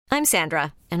I'm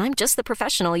Sandra, and I'm just the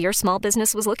professional your small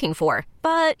business was looking for.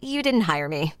 But you didn't hire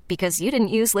me because you didn't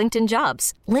use LinkedIn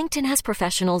Jobs. LinkedIn has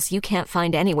professionals you can't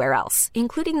find anywhere else,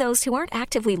 including those who aren't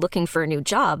actively looking for a new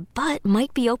job, but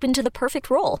might be open to the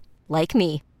perfect role, like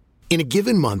me. In a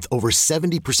given month, over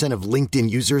 70% of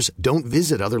LinkedIn users don't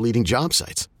visit other leading job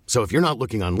sites. So if you're not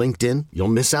looking on LinkedIn, you'll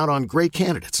miss out on great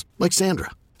candidates like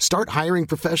Sandra. Start hiring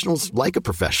professionals like a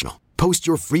professional. Post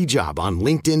your free job on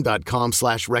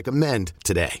linkedin.com/recommend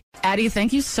today. Addie,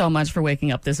 thank you so much for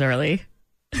waking up this early.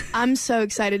 I'm so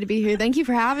excited to be here. Thank you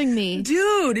for having me.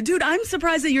 Dude, I'm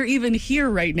surprised that you're even here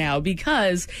right now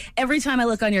because every time I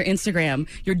look on your Instagram,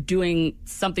 you're doing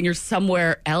something, you're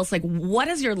somewhere else. Like, what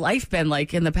has your life been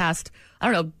like in the past,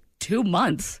 2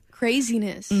 months?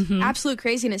 Craziness. Mm-hmm. Absolute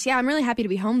craziness. Yeah, I'm really happy to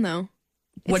be home, though.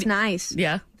 It's nice.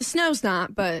 Yeah. The snow's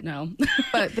not, but no.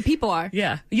 But the people are.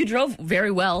 Yeah. You drove very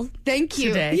well. Thank you.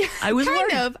 Today. Yeah, I was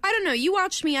kind of. I don't know. You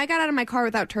watched me. I got out of my car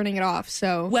without turning it off,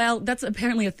 so. Well, that's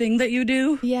apparently a thing that you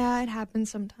do. Yeah, it happens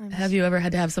sometimes. Have you ever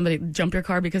had to have somebody jump your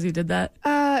car because you did that?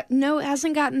 No, it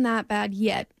hasn't gotten that bad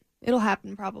yet. It'll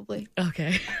happen probably.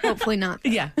 Okay. Hopefully not.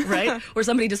 Yeah, right? Or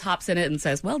somebody just hops in it and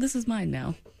says, well, this is mine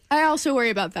now. I also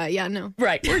worry about that. Yeah, no.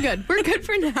 Right. We're good. We're good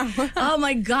for now. Oh,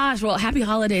 my gosh. Well, happy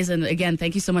holidays. And again,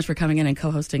 thank you so much for coming in and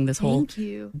co-hosting this whole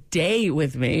day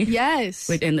with me. Yes.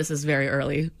 And this is very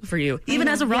early for you. Even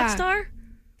as a rock star?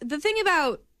 The thing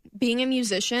about being a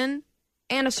musician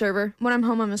and a server, when I'm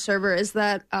home, I'm a server, is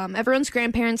that everyone's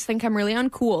grandparents think I'm really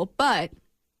uncool, but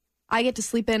I get to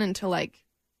sleep in until like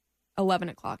 11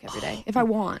 o'clock every day if I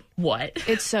want. What?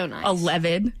 It's so nice.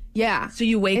 11? Yeah. So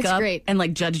you wake up great. and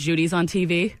like Judge Judy's on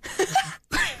TV?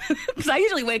 Because I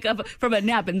usually wake up from a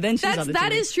nap and then she's on the TV.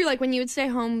 That is true. Like when you would stay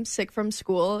home sick from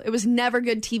school, it was never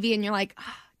good TV and you're like,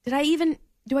 do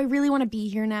I really want to be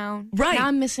here now? Right. Now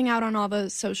I'm missing out on all the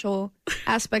social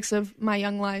aspects of my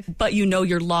young life. But you know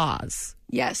your laws.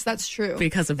 Yes, that's true.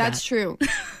 Because of that. That's true.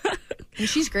 And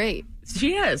she's great.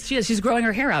 She is. She's growing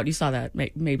her hair out. You saw that,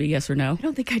 maybe, yes or no? I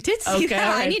don't think I did see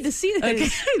that. Right. I need to see this. Okay.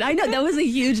 I know. That was a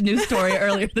huge news story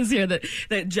earlier this year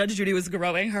that Judge Judy was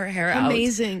growing her hair out.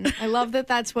 Amazing. I love that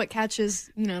that's what catches,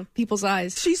 people's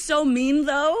eyes. She's so mean,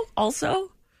 though,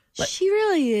 also. She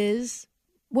really is.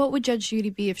 What would Judge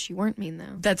Judy be if she weren't mean,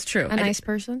 though? That's true. A nice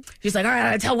person? She's like, all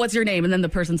right, tell what's your name? And then the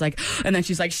person's like, and then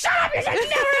she's like, shut up, you should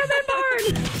never have been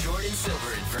born. Jordan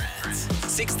Silver and Friends,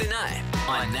 6 to 9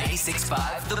 on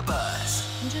 96.5 The Buzz.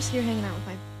 I'm just here hanging out with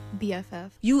my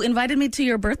BFF. You invited me to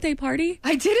your birthday party?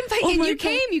 I did invite you. You God.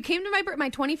 came. You came to my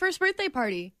 21st birthday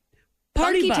party.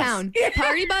 Party Funky bus. Town. Yeah.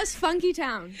 Party bus, Funky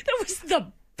Town. That was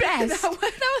the best.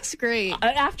 That was great.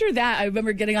 After that, I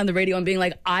remember getting on the radio and being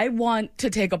like, I want to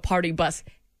take a party bus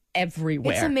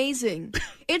everywhere. It's amazing.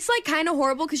 It's like kind of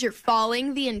horrible because you're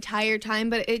falling the entire time,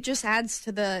 but it just adds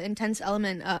to the intense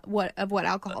element of what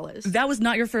alcohol is. That was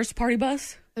not your first party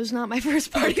bus? It was not my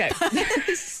first party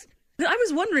bus. I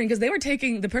was wondering because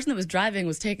the person that was driving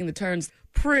was taking the turns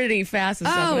pretty fast and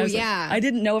stuff. Oh, and I was yeah. I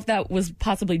didn't know if that was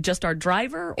possibly just our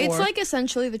driver or... It's like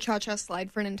essentially the cha-cha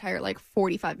slide for an entire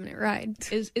 45-minute ride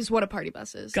is what a party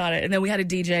bus is. Got it. And then we had a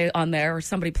DJ on there or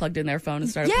somebody plugged in their phone and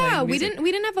started playing Yeah, music.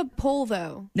 we didn't have a pole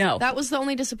though. No. That was the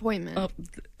only disappointment.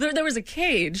 There was a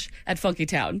cage at Funky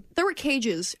Town. There were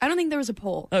cages. I don't think there was a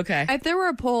pole. Okay. If there were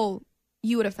a pole,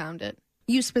 you would have found it.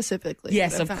 You specifically.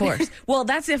 Yes, of course. Well,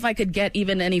 that's if I could get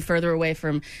even any further away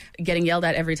from getting yelled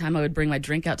at every time I would bring my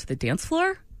drink out to the dance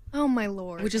floor. Oh, my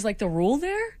Lord. Which is like the rule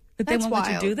there? That That's they won't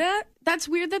let you do that? That's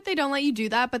weird that they don't let you do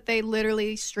that, but they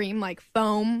literally stream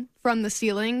foam from the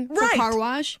ceiling for car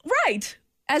wash. Right.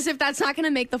 As if that's not going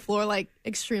to make the floor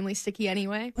extremely sticky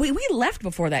anyway. We left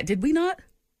before that, did we not?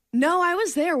 No, I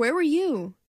was there. Where were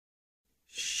you?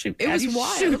 Shoot. It was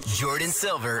wild. Jordan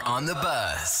Silver on The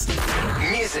Buzz.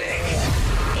 Music,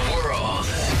 world,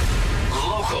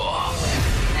 local,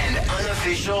 and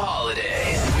unofficial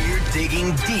holidays. We're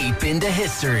digging deep into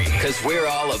history because we're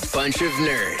all a bunch of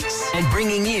nerds. And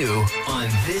bringing you on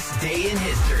This Day in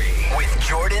History with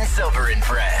Jordan Silver and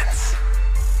Friends.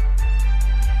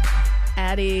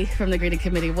 Addie from the Greeting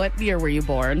Committee, what year were you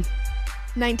born?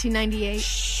 1998.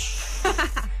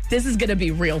 This is going to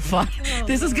be real fun.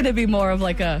 This is going to be more of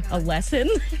a lesson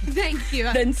Thank you.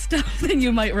 than stuff that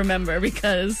you might remember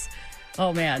because,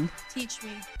 oh man. Teach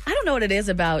me. I don't know what it is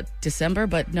about December,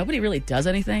 but nobody really does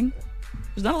anything.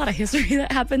 There's not a lot of history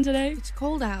that happened today. It's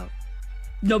cold out.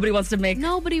 Nobody wants to make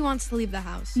leave the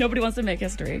house. Nobody wants to make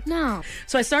history. No.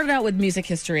 So I started out with music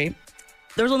history.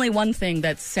 There's only one thing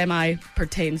that semi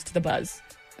pertains to the Buzz.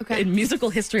 Okay. In musical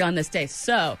history on this day.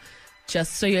 So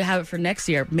just so you have it for next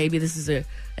year, maybe this is a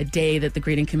day that the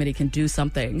Greeting Committee can do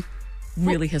something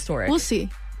really historic. We'll see.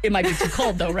 It might be too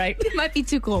cold, though, right? It might be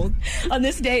too cold. On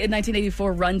this day in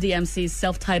 1984, Run DMC's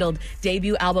self-titled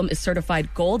debut album is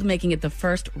certified gold, making it the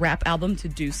first rap album to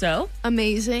do so.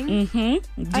 Amazing.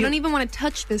 Mm-hmm. I don't even want to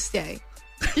touch this day.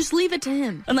 Just leave it to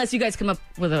him. Unless you guys come up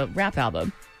with a rap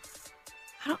album.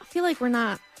 I feel like we're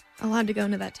not allowed to go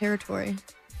into that territory.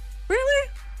 Really?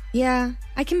 Yeah,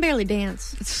 I can barely dance.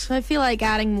 So I feel like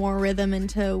adding more rhythm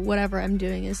into whatever I'm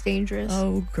doing is dangerous.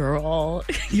 Oh, girl.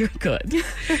 You're good.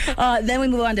 Then we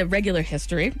move on to regular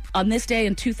history. On this day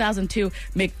in 2002,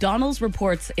 McDonald's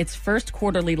reports its first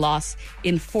quarterly loss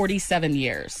in 47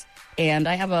 years. And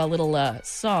I have a little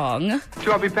song.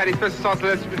 2 all-beef patties, special sauce,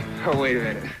 lettuce... Oh, wait a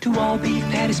minute. 2 all-beef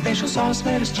patties, special sauce,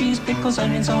 lettuce, cheese, pickles,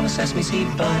 onions on a sesame seed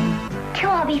bun. 2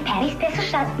 all-beef patties, special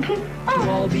sauce. 2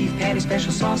 all-beef patties,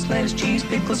 special sauce, lettuce, cheese,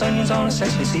 pickles, onions on a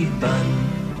sesame seed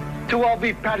bun. 2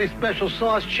 all-beef patties, special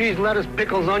sauce, cheese, lettuce,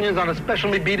 pickles, onions on a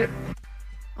specially beat.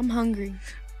 I'm hungry.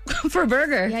 For a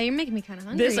burger. Yeah, you're making me kind of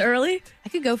hungry. This early? I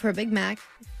could go for a Big Mac.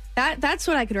 That's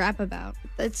what I could rap about.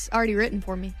 That's already written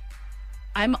for me.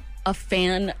 I'm a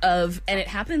fan of, and it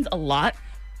happens a lot,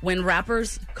 when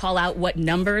rappers call out what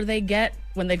number they get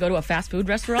when they go to a fast food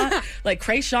restaurant. Like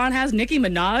Krayshawn has, Nicki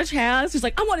Minaj has. She's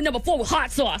like, I want a number 4 with hot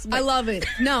sauce. I love it.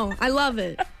 No, I love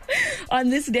it. On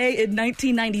this day in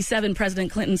 1997,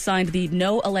 President Clinton signed the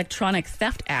No Electronic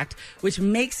Theft Act, which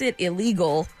makes it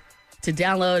illegal to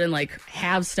download and like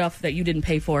have stuff that you didn't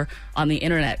pay for on the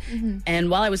internet. Mm-hmm. And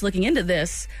while I was looking into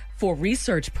this for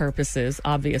research purposes,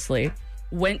 obviously,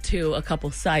 went to a couple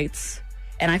sites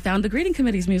and I found the Greeting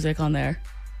Committee's music on there.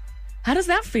 How does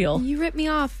that feel? You ripped me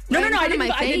off. No, I didn't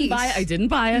buy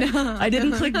it. I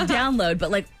didn't click download,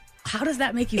 but like, how does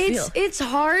that make you feel? It's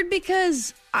hard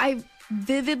because I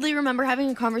vividly remember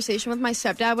having a conversation with my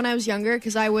stepdad when I was younger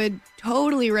because I would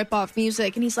totally rip off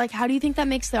music. And he's like, how do you think that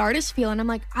makes the artist feel? And I'm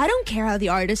like, I don't care how the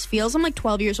artist feels. I'm like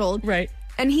 12 years old. Right.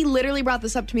 And he literally brought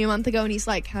this up to me a month ago and he's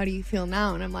like, how do you feel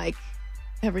now? And I'm like,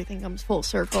 everything comes full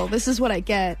circle. This is what I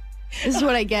get. This is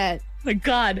what I get. My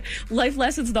God, life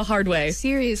lessons the hard way.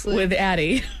 Seriously. With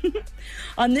Addie.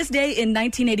 On this day in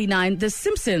 1989, The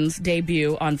Simpsons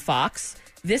debut on Fox.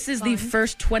 This is the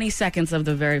first 20 seconds of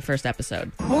the very first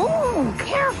episode. Oh,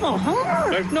 careful, Homer.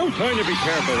 There's no time to be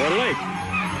careful. We're late.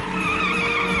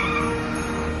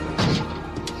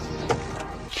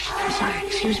 Sorry,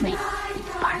 excuse me.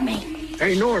 Pardon me.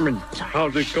 Hey, Norman.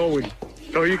 How's it going?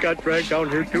 So you got dragged down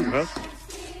here too, huh?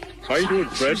 How you doing,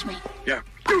 Fred? Excuse me. Yeah.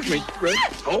 Excuse me, Fred.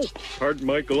 Oh, pardon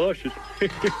my galoshes.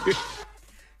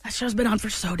 That show's been on for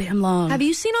so damn long. Have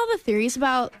you seen all the theories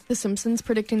about The Simpsons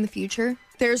predicting the future?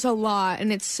 There's a lot,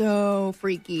 and it's so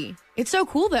freaky. It's so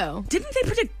cool, though. Didn't they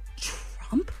predict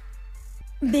Trump?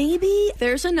 Maybe.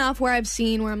 There's enough where I've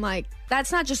seen where I'm like,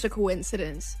 that's not just a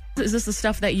coincidence. Is this the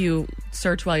stuff that you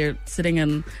search while you're sitting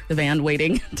in the van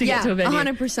waiting to get to a venue?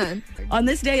 100%. On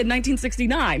this day in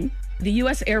 1969, the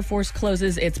U.S. Air Force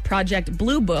closes its Project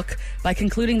Blue Book by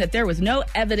concluding that there was no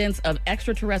evidence of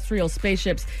extraterrestrial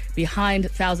spaceships behind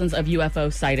thousands of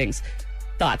UFO sightings.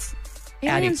 Thoughts?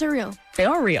 Aliens are real. They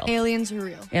are real. Aliens are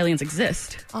real. Aliens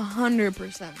exist.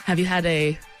 100%. Have you had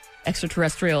a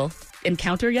extraterrestrial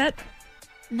encounter yet?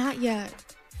 Not yet.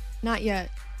 Not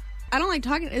yet. I don't like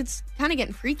talking. It's kind of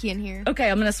getting freaky in here. Okay,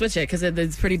 I'm going to switch it because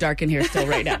it's pretty dark in here still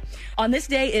right now. On this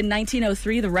day in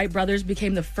 1903, the Wright brothers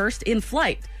became the first in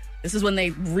flight. This is when they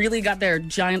really got their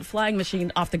giant flying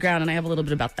machine off the ground, and I have a little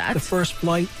bit about that. The first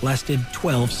flight lasted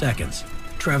 12 seconds,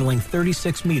 traveling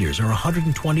 36 meters or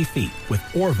 120 feet with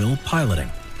Orville piloting.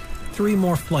 3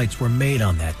 more flights were made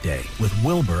on that day, with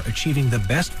Wilbur achieving the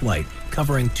best flight,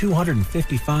 covering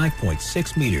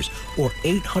 255.6 meters or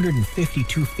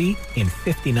 852 feet in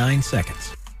 59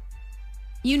 seconds.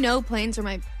 You know planes are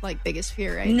my biggest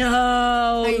fear, right?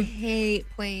 No. I hate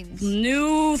planes.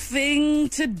 New thing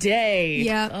today.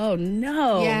 Yeah. Oh,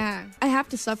 no. Yeah. I have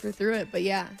to suffer through it, but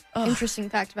yeah. Ugh. Interesting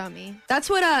fact about me. That's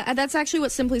what. That's actually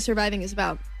what Simply Surviving is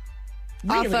about.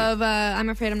 Really? Off of I'm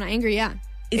Afraid I'm Not Angry, yeah.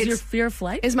 Is your fear of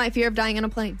flight? Is my fear of dying on a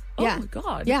plane. Oh, yeah. my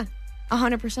God. Yeah.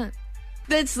 100%.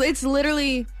 It's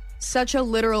literally such a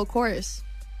literal chorus.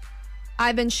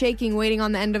 I've been shaking waiting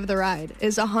on the end of the ride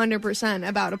is 100%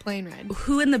 about a plane ride.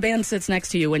 Who in the band sits next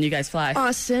to you when you guys fly?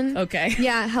 Austin. Okay.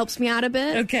 Yeah, it helps me out a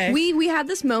bit. Okay. We had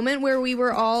this moment where we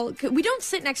don't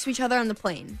sit next to each other on the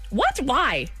plane. What?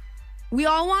 Why? We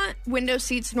all want window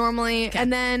seats normally,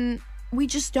 and then we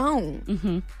just don't.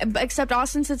 Mm-hmm. Except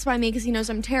Austin sits by me because he knows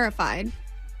I'm terrified.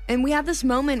 And we have this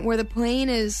moment where the plane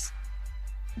is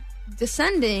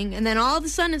descending, and then all of a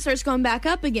sudden it starts going back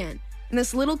up again. And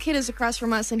this little kid is across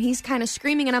from us, and he's kind of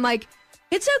screaming, and I'm like,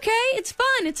 it's okay, it's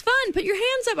fun, put your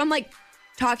hands up. I'm like,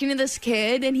 talking to this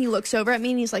kid, and he looks over at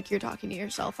me and he's like, "You're talking to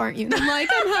yourself, aren't you?" And I'm like,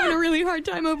 "I'm having a really hard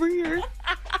time over here."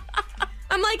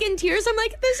 I'm like in tears. I'm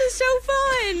like, "This is so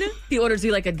fun." He orders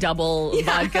you like a double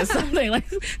vodka something. Like,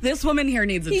 this woman here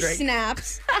needs a He drink.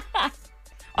 snaps.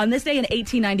 On this day in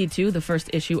 1892, the first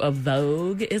issue of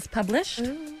Vogue is published.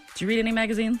 Ooh. Did you read any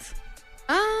magazines?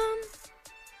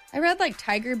 I read like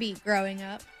Tiger Beat growing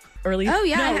up. Early? Oh,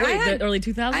 yeah. No, wait, the early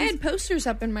 2000s? I had posters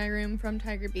up in my room from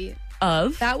Tiger Beat.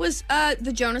 Of? That was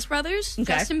the Jonas Brothers,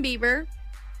 Okay. Justin Bieber,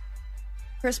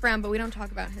 Chris Brown, but we don't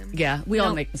talk about him. Yeah, we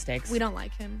all make mistakes. We don't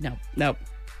like him. No.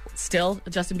 Still a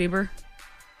Justin Bieber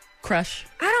crush?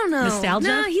 I don't know. Nostalgia?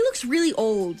 Nah, he looks really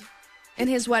old in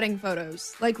his wedding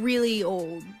photos. Like really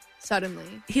old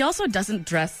suddenly. He also doesn't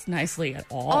dress nicely at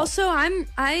all. Also,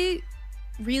 I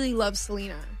really love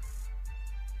Selena.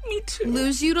 Me too.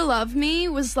 Lose You to Love Me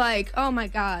was like, oh my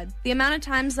God. The amount of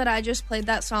times that I just played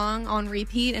that song on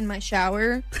repeat in my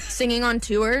shower, singing on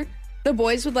tour, the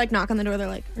boys would like knock on the door. They're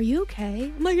like, "Are you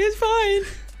okay?" I'm like, "It's fine.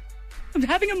 I'm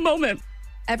having a moment."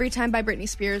 Every Time by Britney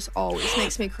Spears always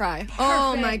makes me cry.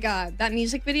 Oh my God. That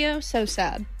music video, so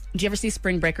sad. Did you ever see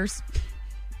Spring Breakers?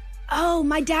 Oh,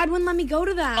 my dad wouldn't let me go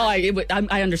to that. Oh,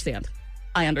 I understand.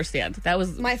 I understand. That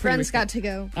was My friends got to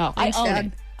go. Oh, Thanks, I own Dad.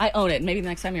 it. I own it. Maybe the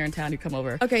next time you're in town, you come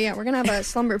over. Okay, yeah, we're going to have a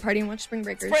slumber party and watch Spring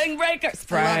Breakers. Spring Breakers.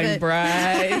 Spring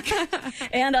Break.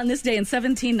 And on this day in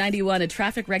 1791, a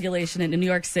traffic regulation in New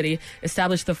York City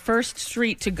established the first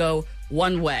street to go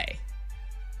one way.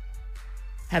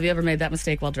 Have you ever made that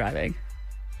mistake while driving?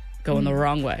 Going the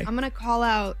wrong way. I'm going to call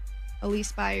out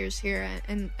Elise Byers here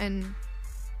and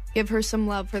give her some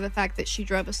love for the fact that she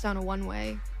drove us down a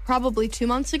one-way probably 2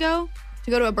 months ago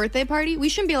to go to a birthday party. We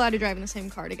shouldn't be allowed to drive in the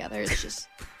same car together. It's just...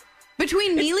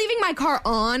 Between me leaving my car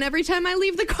on every time I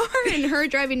leave the car and her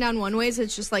driving down one ways,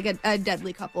 it's just like a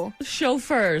deadly couple.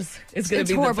 Chauffeurs is going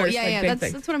to be horrible. the first Yeah, big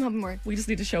thing. that's what I'm hoping for. We just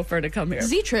need a chauffeur to come here.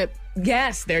 Z-Trip.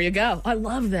 Yes, there you go. I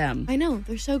love them. I know.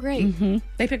 They're so great. Mm-hmm.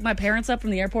 They pick my parents up from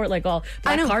the airport like all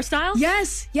black car style?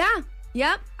 Yes. Yeah.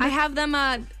 Yep. I have them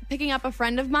picking up a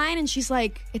friend of mine, and she's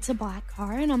like, "It's a black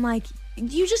car." And I'm like,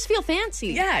 you just feel fancy.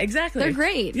 Yeah, exactly. They're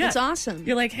great. Yeah. It's awesome.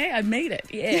 You're like, "Hey, I made it.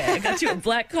 Yeah, I got you a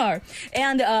black car."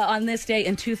 And on this day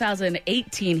in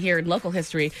 2018 here in local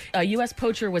history, a U.S.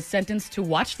 poacher was sentenced to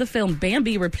watch the film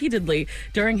Bambi repeatedly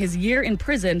during his year in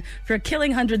prison for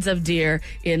killing hundreds of deer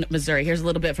in Missouri. Here's a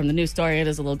little bit from the news story. It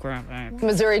is a little graphic.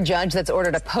 Missouri judge that's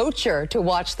ordered a poacher to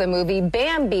watch the movie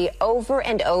Bambi over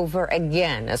and over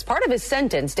again. As part of his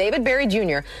sentence, David Barry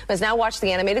Jr. must now watch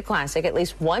the animated classic at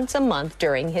least once a month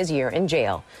during his year in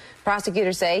jail.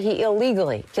 Prosecutors say he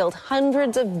illegally killed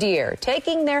hundreds of deer,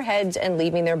 taking their heads and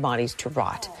leaving their bodies to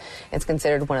rot. It's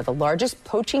considered one of the largest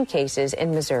poaching cases in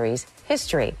Missouri's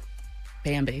history.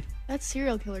 Bambi. That's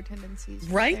serial killer tendencies.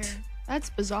 Right? There.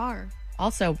 That's bizarre.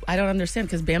 Also, I don't understand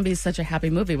because Bambi is such a happy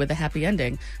movie with a happy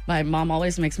ending. My mom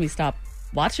always makes me stop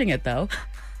watching it, though.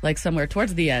 Like somewhere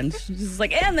towards the end. She's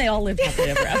like, and they all lived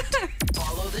happily ever after.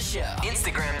 Follow the show.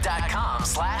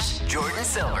 Instagram.com/Jordan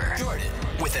Silver. Jordan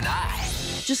with an I.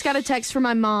 Just got a text from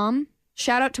my mom.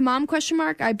 Shout out to Mom, ?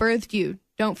 I birthed you.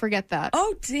 Don't forget that.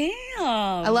 Oh, damn.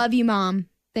 I love you, Mom.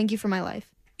 Thank you for my life.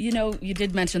 You know, you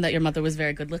did mention that your mother was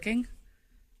very good looking.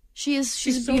 She's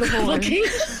so beautiful. good looking.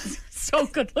 So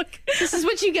good looking. This is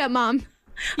what you get, Mom.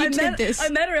 You did this. I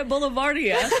met her at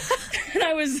Boulevardia. And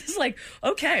I was just like,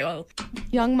 okay, well.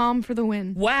 Young mom for the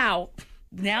win. Wow.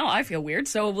 Now I feel weird.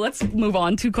 So let's move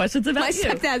on to questions about My you.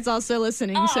 stepdad's also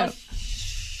listening, so.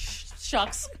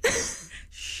 Shucks.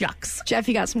 Shucks. Jeff,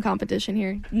 you got some competition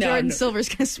here. No, Jordan no. Silver's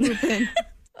going to swoop in.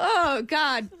 Oh,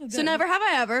 God. So never have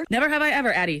I ever. Never have I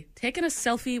ever, Addie, taken a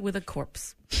selfie with a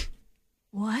corpse.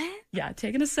 What? Yeah,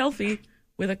 taking a selfie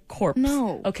with a corpse.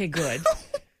 No. Okay, good.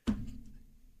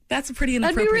 That's pretty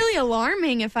That'd inappropriate. be really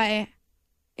alarming if I...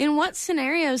 In what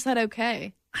scenario is that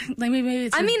okay? Like maybe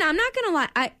it's I mean, I'm not gonna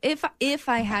lie. If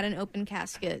I had an open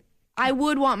casket, I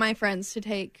would want my friends to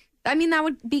take. I mean, that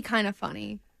would be kind of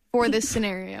funny for this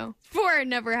scenario. For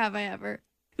never have I ever.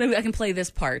 maybe I can play this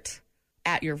part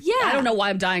at your. Yeah. I don't know why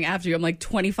I'm dying after you. I'm like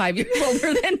 25 years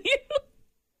older than you.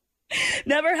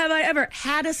 Never have I ever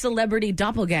had a celebrity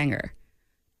doppelganger.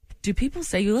 Do people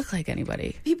say you look like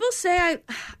anybody? People say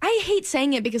I hate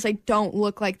saying it because I don't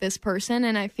look like this person,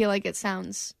 and I feel like it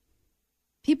sounds.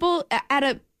 People at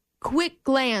a quick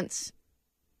glance,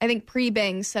 I think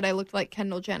pre-bang said I looked like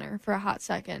Kendall Jenner for a hot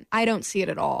second. I don't see it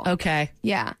at all. Okay.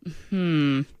 Yeah.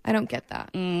 I don't get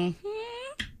that.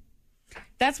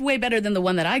 That's way better than the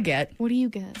one that I get. What do you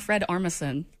get? Fred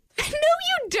Armisen. No,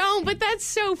 you don't, but that's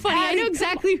so funny. I know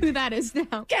exactly who that is now.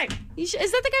 Okay. Is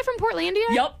that the guy from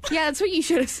Portlandia? Yup. Yeah, that's what you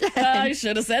should have said. I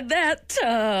should have said that.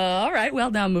 All right. Well,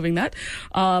 now I'm moving that.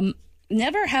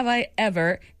 Never have I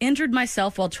ever injured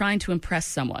myself while trying to impress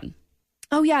someone.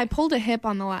 Oh, yeah, I pulled a hip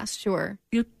on the last tour.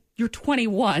 You're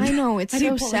 21. I know, it's How do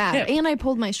you so pull a sad. hip? And I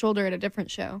pulled my shoulder at a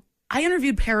different show. I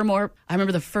interviewed Paramore. I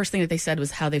remember the first thing that they said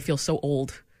was how they feel so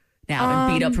old now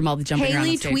and beat up from all the jumping around on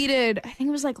Haley stage. tweeted, I think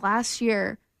it was like last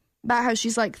year, about how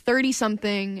she's like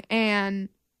 30-something and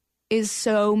is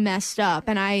so messed up.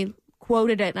 And I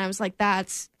quoted it and I was like,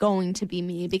 that's going to be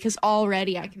me because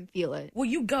already I can feel it. Well,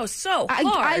 you go so hard.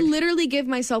 I literally give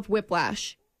myself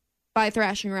whiplash by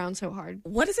thrashing around so hard.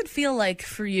 What does it feel like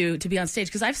for you to be on stage?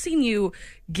 Because I've seen you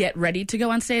get ready to go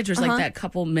on stage. There's like that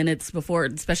couple minutes before,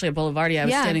 especially at Boulevardia, I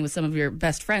was standing with some of your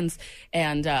best friends,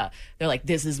 and they're like,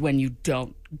 this is when you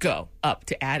don't go up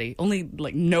to Addie. Only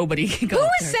like nobody can go Who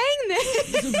up is to her. saying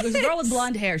this? There's a girl with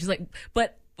blonde hair. She's like,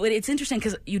 but it's interesting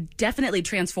because you definitely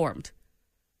transformed.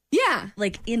 Yeah.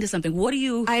 Like into something. What do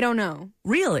you... I don't know.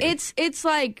 Really? It's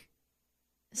like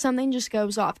something just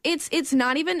goes off. It's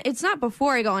not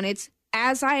before I go on. It's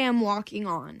as I am walking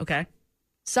on. Okay.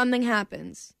 Something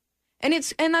happens. And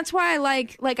that's why I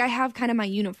like I have kind of my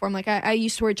uniform. Like I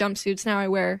used to wear jumpsuits, now I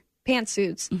wear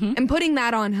pantsuits. Mm-hmm. And putting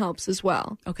that on helps as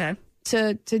well. Okay.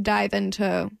 To dive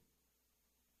into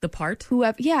the part?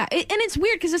 Whoever. Yeah. And it's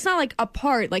weird because it's not like a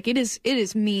part. Like it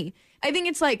is me. I think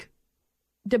it's like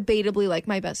debatably like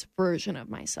my best version of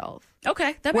myself.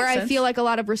 Okay. That where makes I sense. feel like a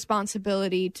lot of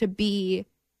responsibility to be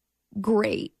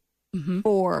great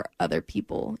for other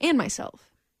people and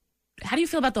myself. How do you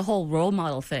feel about the whole role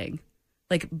model thing?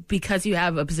 Like, because you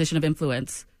have a position of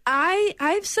influence.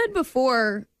 I've said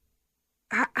before,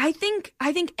 I think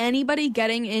anybody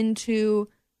getting into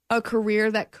a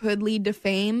career that could lead to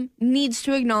fame needs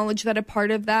to acknowledge that a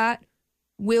part of that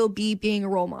will be being a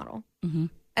role model. Mm-hmm.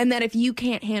 And that if you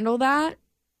can't handle that,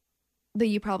 then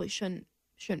you probably shouldn't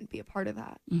be a part of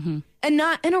that. Mm-hmm. And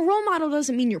a role model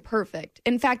doesn't mean you're perfect.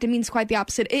 In fact, it means quite the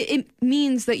opposite. It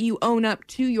means that you own up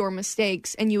to your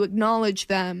mistakes and you acknowledge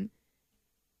them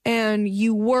and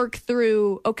you work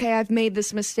through, okay, I've made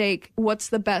this mistake. What's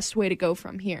the best way to go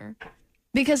from here?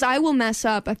 Because I will mess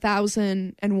up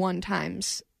 1,001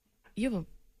 times. You have a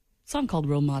song called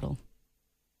Role Model.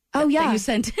 Oh, yeah. That you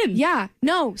sent in. Yeah.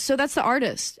 No, so that's the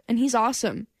artist, and he's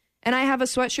awesome. And I have a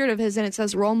sweatshirt of his, and it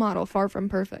says Role Model, Far From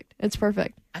Perfect. It's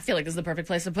perfect. I feel like this is the perfect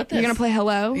place to put this. You're going to play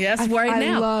Hello? Yes, right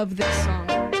now. I love this song.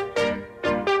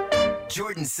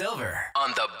 Jordan Silver on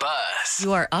the bus.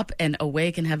 You are up and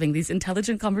awake and having these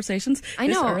intelligent conversations. I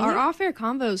this know. early. Our off-air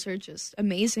convos are just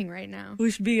amazing right now.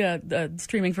 We should be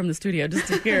streaming from the studio just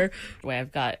to hear.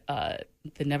 I've got the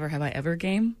Never Have I Ever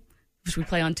game, which we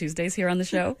play on Tuesdays here on the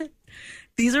show.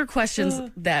 These are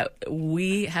questions that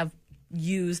we have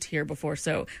used here before,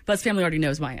 so Buzz family already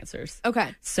knows my answers.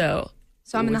 Okay. So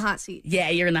I'm in the hot seat. Yeah,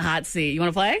 you're in the hot seat. You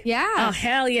want to play? Yeah. Oh,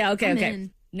 hell yeah. Okay, I'm okay.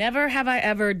 in. Never have I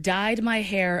ever dyed my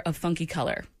hair a funky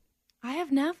color. I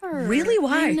have never. Really?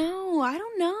 Why? I know. I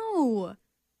don't know.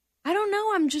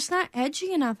 I'm just not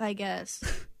edgy enough, I guess.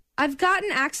 I've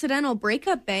gotten accidental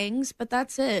breakup bangs, but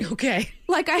that's it. Okay.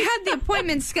 Like, I had the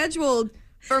appointment scheduled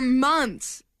for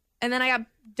months, and then I got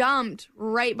dumped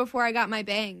right before I got my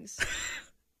bangs.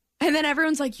 And then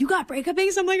everyone's like, you got breakup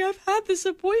bangs? I'm like, I've had this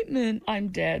appointment. I'm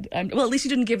dead. Well, at least you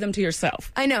didn't give them to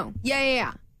yourself. I know.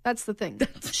 Yeah. That's the thing.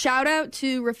 Shout out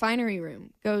to Refinery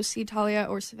Room. Go see Talia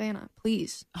or Savannah,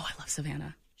 please. Oh, I love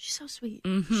Savannah. She's so sweet.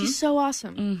 Mm-hmm. She's so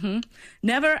awesome. Mm-hmm.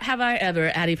 Never have I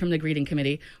ever, Addie from the greeting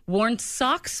committee, worn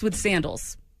socks with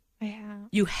sandals. I have.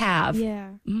 You have? Yeah.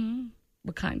 Mm-hmm.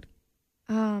 What kind?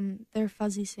 They're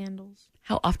fuzzy sandals.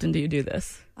 How often do you do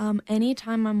this?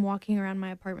 Anytime I'm walking around my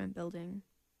apartment building.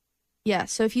 Yeah,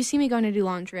 so if you see me going to do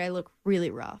laundry, I look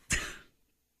really rough.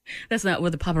 That's not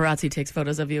where the paparazzi takes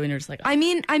photos of you and you're just like, oh. I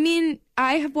mean,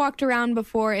 I have walked around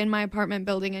before in my apartment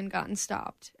building and gotten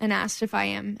stopped and asked if I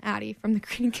am Addie from the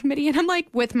greeting committee. And I'm like,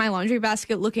 with my laundry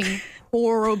basket looking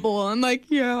horrible. I'm like,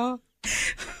 yeah.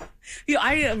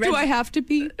 Yeah, do I have to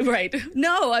be? Right.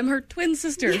 No, I'm her twin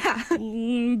sister. Yeah.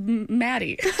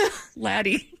 Maddie.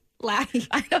 Laddie.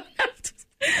 I don't have to.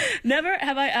 Never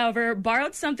have I ever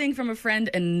borrowed something from a friend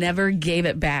and never gave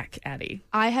it back, Addie.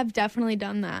 I have definitely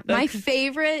done that. Okay. My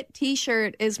favorite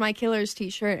t-shirt is my Killers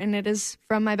t-shirt, and it is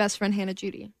from my best friend, Hannah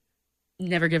Judy.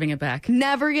 Never giving it back.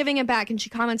 Never giving it back. And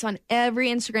she comments on every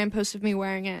Instagram post of me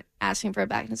wearing it, asking for it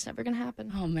back, and it's never going to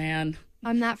happen. Oh, man.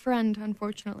 I'm that friend,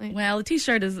 unfortunately. Well, a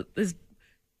t-shirt is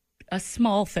a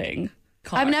small thing.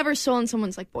 I've never stolen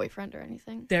someone's boyfriend or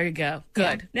anything. There you go.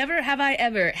 Good. Yeah. Never have I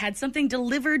ever had something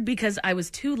delivered because I was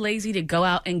too lazy to go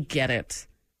out and get it.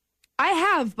 I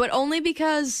have, but only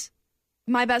because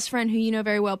my best friend, who you know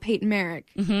very well, Peyton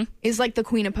Merrick, is like the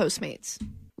queen of Postmates.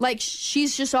 Like,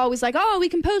 she's just always like, oh, we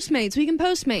can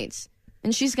Postmates.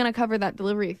 And she's going to cover that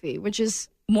delivery fee, which is...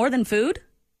 More than food?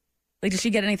 Like, does she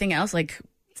get anything else? Like...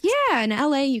 Yeah, in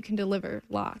LA you can deliver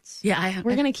lots. Yeah,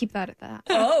 we're going to keep that at that.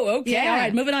 Oh, okay. Yeah. All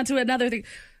right, moving on to another thing.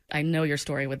 I know your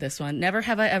story with this one. Never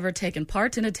have I ever taken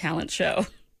part in a talent show.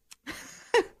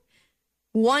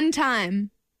 One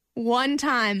time,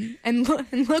 and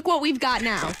look what we've got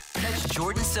now. Catch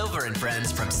Jordan Silver and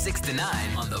friends from 6 to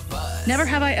 9 on The Buzz. Never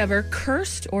have I ever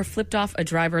cursed or flipped off a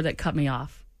driver that cut me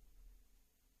off.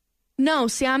 No,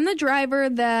 see, I'm the driver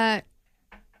that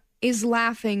is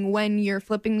laughing when you're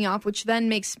flipping me off, which then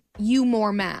makes you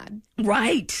more mad.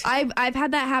 Right. I've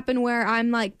had that happen where I'm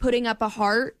like putting up a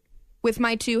heart with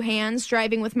my two hands,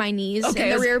 driving with my knees in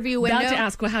the rear view window. About to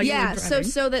ask how you were driving.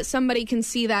 so that somebody can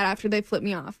see that after they flip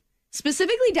me off.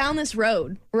 Specifically down this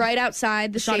road, right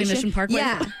outside the Shawnee station. Mission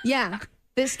Parkway? Yeah.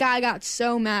 This guy got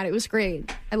so mad. It was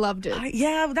great. I loved it.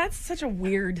 Yeah, that's such a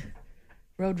weird...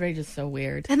 Road rage is so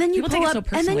weird. And then you People pull take up, it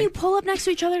so and then personally. you pull up next to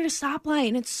each other at a stoplight,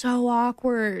 and it's so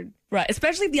awkward. Right,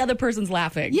 especially if the other person's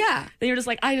laughing. Yeah. Then you're just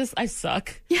like, I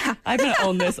suck. Yeah. I'm going to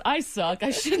own this. I suck. I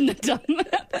shouldn't have done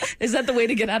that. Is that the way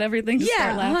to get out of everything? Just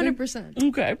start laughing? 100%.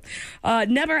 Okay.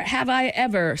 Never have I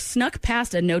ever snuck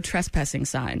past a no trespassing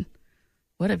sign.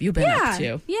 What have you been up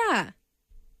to? Yeah.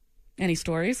 Any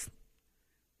stories?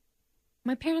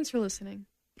 My parents were listening.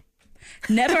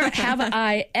 Never have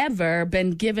I ever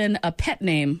been given a pet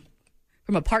name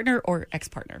from a partner or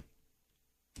ex-partner.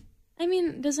 I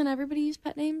mean, doesn't everybody use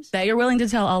pet names? That you're willing to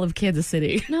tell all of Kansas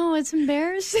City. No, it's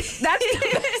embarrassing.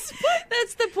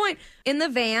 That's the point. In the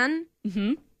van,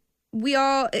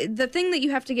 the thing that you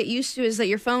have to get used to is that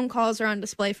your phone calls are on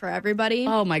display for everybody.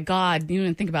 Oh my God, you didn't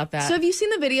even think about that. So have you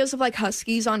seen the videos of like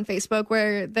huskies on Facebook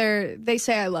where they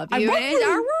say I love you?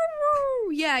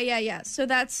 Yeah. So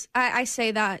that's I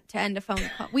say that to end a phone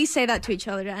call. We say that to each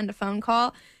other to end a phone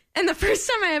call. And the first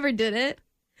time I ever did it,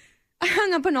 I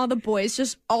hung up and all the boys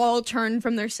just all turned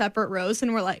from their separate rows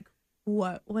and were like,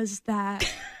 "What was that?"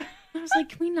 I was like,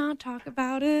 "Can we not talk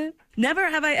about it?" Never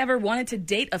have I ever wanted to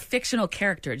date a fictional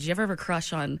character. Did you ever have a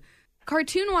crush on?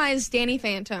 Cartoon-wise, Danny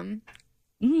Phantom.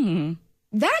 Mm.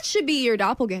 That should be your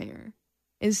doppelganger,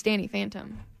 is Danny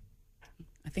Phantom.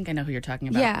 I think I know who you're talking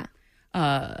about.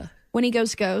 Yeah. When he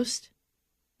goes ghost,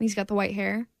 he's got the white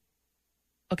hair.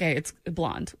 Okay, it's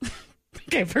blonde.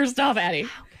 Okay, first off, Addie.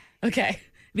 Okay.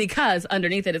 Because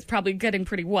underneath it, it's probably getting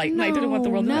pretty white. And I didn't want the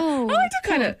world to know. Oh, I do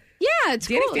kind of. Yeah, it's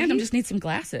Danny cool. Phantom just needs some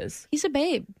glasses. He's a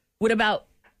babe. What about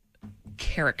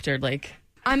character? Like,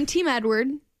 I'm Team Edward.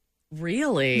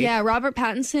 Really? Yeah, Robert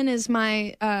Pattinson is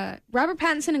my... Robert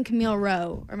Pattinson and Camille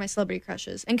Rowe are my celebrity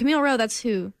crushes. And Camille Rowe, that's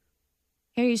who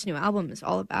Harry's new album is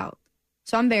all about.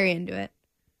 So I'm very into it.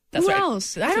 That's who right.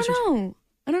 else? That's I don't know.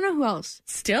 I don't know who else.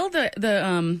 Still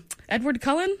the Edward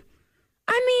Cullen?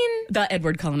 I mean... The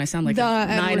Edward Cullen. I sound like a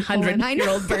Edward Cullen.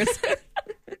 900-year-old person.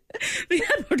 The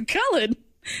Edward Cullen.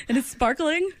 And it's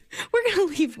sparkling.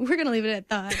 We're gonna leave it at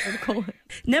the Edward Cullen.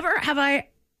 Never have I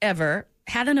ever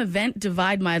had an event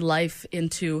divide my life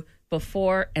into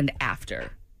before and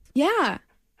after. Yeah.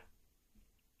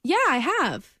 Yeah, I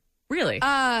have. Really?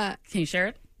 Can you share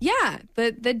it? Yeah.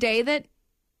 The day that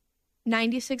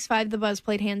 96.5 The Buzz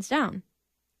played Hands Down.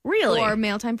 Really? Or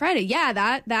Mail Time Friday.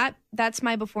 Yeah, that's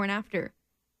my before and after.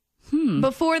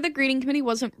 Before, the greeting committee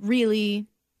wasn't really...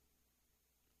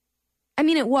 I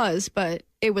mean, it was, but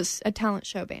it was a talent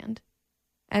show band.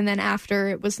 And then after,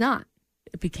 it was not.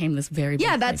 It became this very big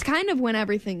that's thing. kind of when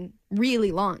everything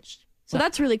really launched. So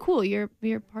that's really cool. You're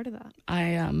part of that.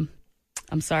 I'm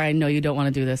sorry. I know you don't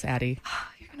want to do this, Addie.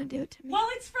 You're going to do it to me. Well,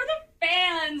 it's for the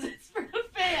fans. It's for the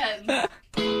fans.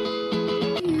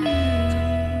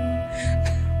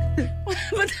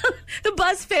 But the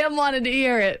Buzz fam wanted to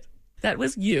hear it. That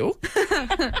was you.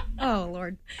 Oh,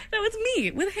 Lord. That was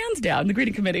me with Hands Down, the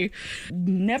greeting committee.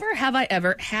 Never have I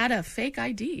ever had a fake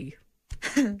ID.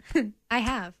 I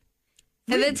have.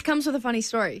 And it comes with a funny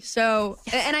story. So,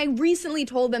 and I recently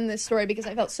told them this story because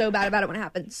I felt so bad about it when it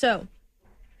happened. So,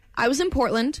 I was in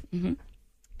Portland,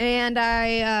 and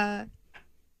I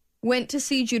went to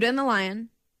see Judah and the Lion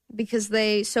because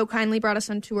they so kindly brought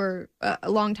us on tour a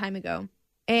long time ago.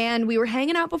 And we were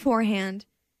hanging out beforehand.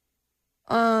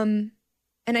 And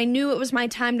I knew it was my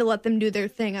time to let them do their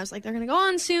thing. I was like, they're going to go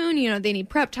on soon. You know, they need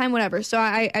prep time, whatever. So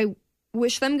I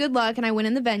wish them good luck, and I went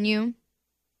in the venue.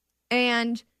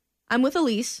 And I'm with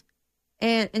Elise,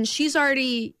 and she's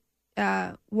already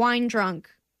wine drunk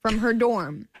from her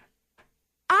dorm.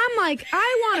 I'm like,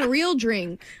 I want a real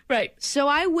drink. Right. So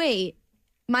I wait.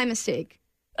 My mistake.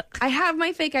 I have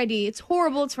my fake ID. It's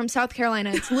horrible. It's from South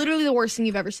Carolina. It's literally the worst thing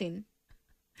you've ever seen.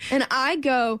 And I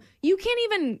go, you can't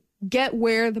even get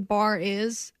where the bar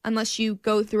is unless you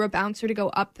go through a bouncer to go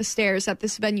up the stairs at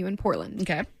this venue in Portland.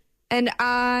 Okay. And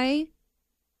I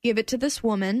give it to this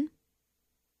woman,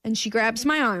 and she grabs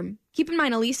my arm. Keep in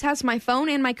mind, Elise has my phone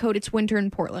and my code. It's winter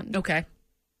in Portland. Okay.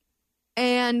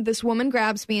 And this woman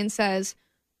grabs me and says,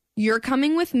 "You're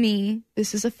coming with me.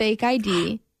 This is a fake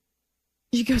ID."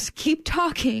 She goes, "Keep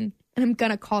talking, and I'm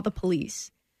going to call the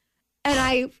police." And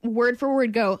I, word for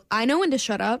word, go, "I know when to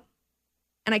shut up."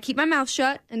 And I keep my mouth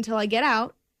shut until I get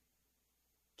out.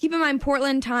 Keep in mind,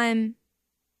 Portland time,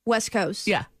 West Coast.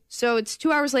 Yeah. So it's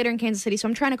 2 hours later in Kansas City. So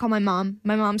I'm trying to call my mom.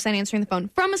 My mom's not answering the phone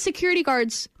from a security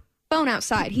guard's phone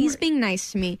outside. He's being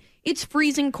nice to me. It's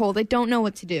freezing cold. I don't know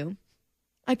what to do.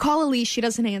 I call Elise. She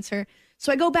doesn't answer.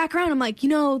 So I go back around. I'm like,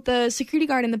 the security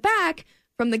guard in the back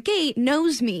from the gate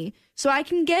knows me. So I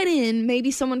can get in.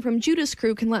 Maybe someone from Judas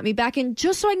Crew can let me back in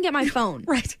just so I can get my phone.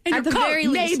 Right. And at the very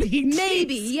least.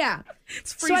 Maybe, yeah.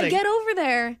 It's so freezing. I get over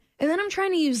there, and then I'm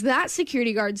trying to use that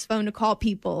security guard's phone to call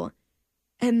people.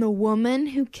 And the woman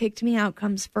who kicked me out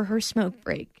comes for her smoke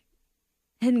break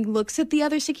and looks at the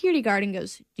other security guard and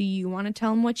goes, "Do you want to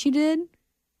tell him what you did?"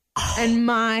 And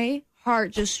my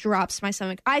heart just drops my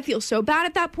stomach. I feel so bad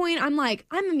at that point. I'm like,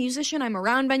 I'm a musician. I'm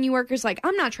around venue workers. Like,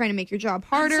 I'm not trying to make your job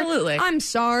harder. Absolutely. I'm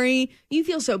sorry. You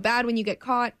feel so bad when you get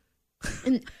caught.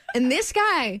 And this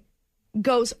guy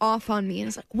goes off on me and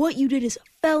is like, "What you did is a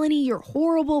felony. You're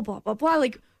horrible, blah, blah, blah."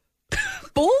 Like,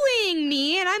 bullying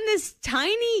me, and I'm this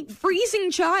tiny,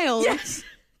 freezing child. Yes.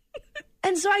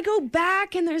 And so I go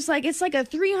back, and there's it's like a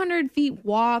 300 feet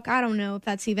walk. I don't know if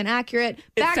that's even accurate.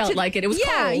 It felt like it. It was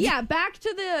cold. Yeah, back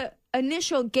to the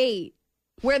initial gate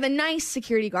where the nice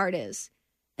security guard is.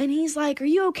 And he's like, "Are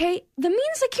you okay?" The mean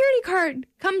security guard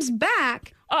comes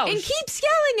back and keeps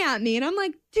yelling at me. And I'm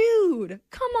like, "Dude,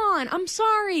 come on. I'm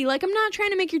sorry. Like, I'm not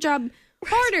trying to make your job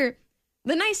harder."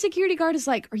 The nice security guard is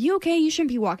like, "Are you okay? You shouldn't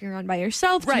be walking around by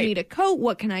yourself. Do you need a coat?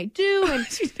 What can I do?" And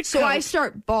so I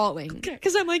start bawling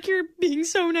because I'm like, "You're being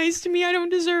so nice to me. I don't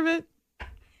deserve it."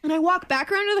 And I walk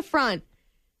back around to the front,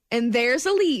 and there's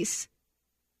Elise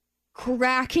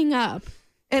cracking up.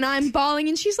 And I'm bawling,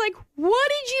 and she's like, "What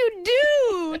did you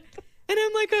do?" And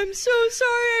I'm like, "I'm so sorry.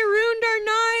 I ruined our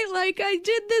night. Like, I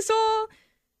did this all."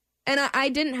 And I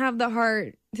didn't have the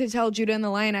heart to tell Judah and the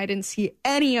Lion I didn't see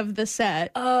any of the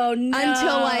set. Oh, no.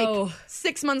 Until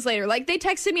 6 months later. Like, they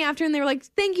texted me after and they were like,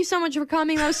 "Thank you so much for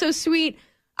coming. That was so sweet."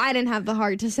 I didn't have the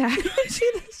heart to say,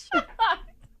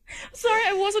 Sorry,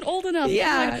 I wasn't old enough.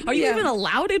 Yeah. Are you even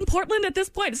allowed in Portland at this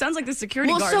point? It sounds like the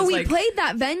security guard so is we played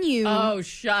that venue. Oh,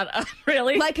 shut up.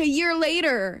 Really? Like a year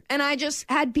later. And I just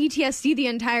had PTSD the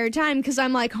entire time because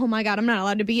I'm like, "Oh my God, I'm not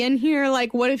allowed to be in here.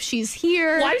 Like, what if she's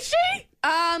here?" Was she?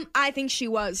 I think she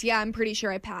was. Yeah, I'm pretty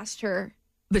sure I passed her.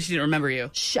 But she didn't remember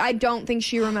you. I don't think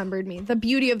she remembered me. The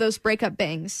beauty of those breakup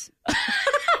bangs.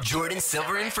 Jordan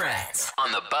Silver and Friends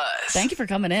on the Buzz. Thank you for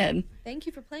coming in. Thank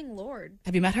you for playing Lord.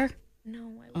 Have you met her?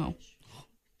 No, I wish.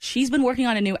 She's been working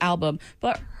on a new album,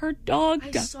 but her dog...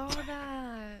 I saw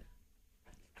that.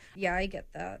 Yeah, I get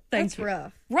that. Thank That's you.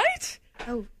 rough. Right?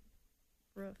 Oh,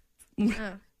 rough.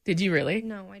 Did you really?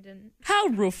 No, I didn't. How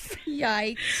rough.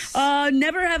 Yikes.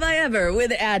 Never have I ever,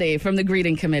 with Addie from the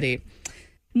greeting committee.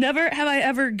 Never have I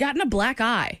ever gotten a black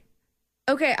eye.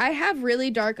 Okay, I have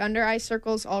really dark under eye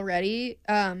circles already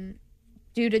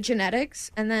due to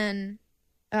genetics, and then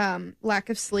lack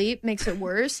of sleep makes it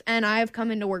worse. And I have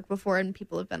come into work before and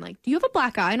people have been like, "Do you have a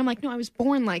black eye?" And I'm like, "No, I was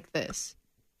born like this.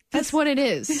 That's what it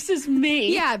is. This is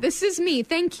me." Yeah, this is me.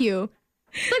 Thank you.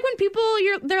 It's like when people,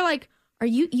 they're like,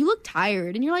 you look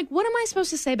tired. And you're like, what am I supposed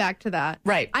to say back to that?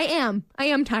 Right. I am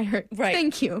tired. Right.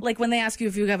 Thank you. Like when they ask you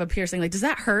if you have a piercing, like, does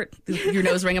that hurt? Your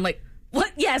nose ring? I'm like,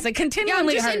 what? Yes, it continually I'm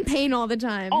just hurts. in pain all the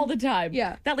time. All the time.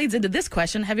 Yeah. That leads into this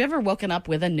question. Have you ever woken up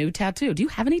with a new tattoo? Do you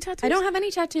have any tattoos? I don't have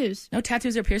any tattoos. No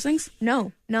tattoos or piercings?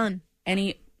 No, none.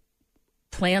 Any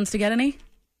plans to get any?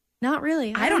 Not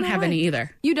really. I don't have any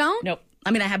either. You don't? Nope. I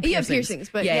mean, I have piercings. You have piercings,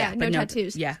 but yeah, no but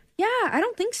tattoos. Yeah. Yeah, I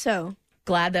don't think so.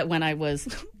 Glad that when I was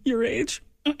your age,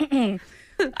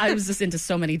 I was just into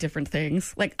so many different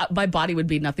things. Like, my body would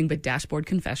be nothing but Dashboard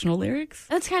confessional lyrics.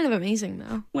 That's kind of amazing,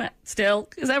 though. What? Still?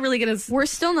 Is that really going to... We're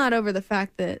still not over the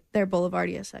fact that their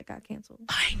Boulevardia set got canceled.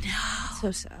 I know.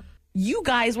 So sad. You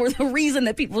guys were the reason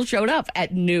that people showed up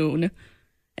at noon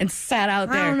and sat out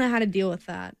there. I don't know how to deal with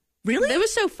that. Really? It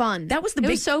was so fun. That was It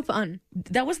was so fun.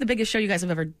 That was the biggest show you guys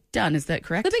have ever done. Is that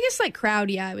correct? The biggest,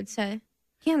 crowd, yeah, I would say.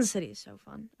 Kansas City is so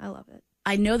fun. I love it.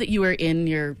 I know that you were in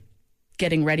your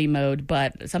getting ready mode,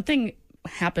 but something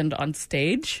happened on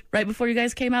stage right before you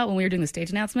guys came out when we were doing the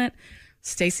stage announcement.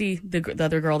 Stacy, the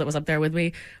other girl that was up there with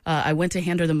me, I went to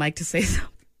hand her the mic to say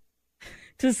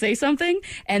to say something,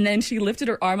 and then she lifted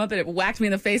her arm up and it whacked me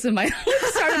in the face, and my lip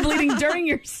started bleeding during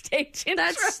your stage intro.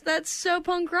 That's so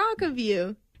punk rock of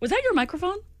you. Was that your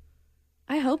microphone?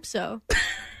 I hope so.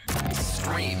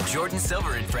 Stream Jordan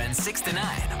Silver and Friends 6 to 9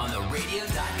 on the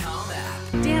radio.com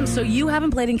app. Damn, so you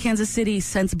haven't played in Kansas City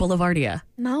since Boulevardia.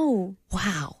 No.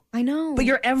 Wow. I know. But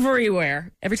you're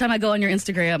everywhere. Every time I go on your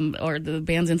Instagram or the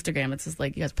band's Instagram, it's just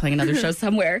like you guys playing another show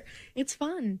somewhere. It's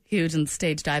fun. Huge and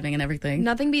stage diving and everything.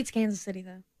 Nothing beats Kansas City,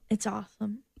 though. It's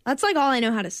awesome. That's like all I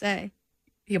know how to say.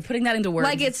 You're putting that into words.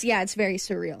 Like it's very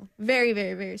surreal. Very,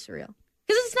 very, very surreal.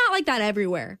 Because it's not like that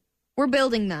everywhere. We're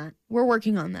building that. We're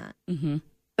working on that. Mm-hmm.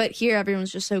 But here,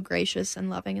 everyone's just so gracious and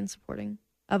loving and supporting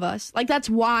of us. Like, that's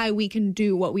why we can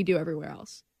do what we do everywhere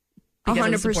else. Because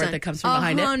of the support that comes from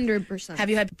behind 100%. Have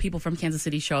you had people from Kansas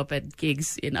City show up at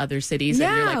gigs in other cities?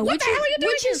 And you're like, what the hell are you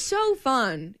doing? Which is so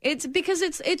fun. It's because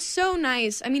it's so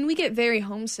nice. I mean, we get very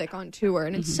homesick on tour,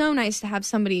 and it's so nice to have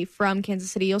somebody from Kansas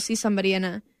City. You'll see somebody in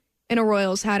a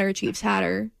Royals hat or a Chiefs hat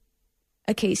or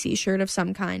a KC shirt of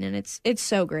some kind, and it's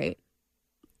so great.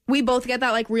 We both get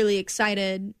that like really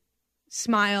excited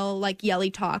smile, like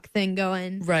yelly talk thing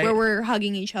going, right, where we're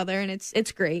hugging each other, and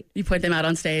it's great. You point them out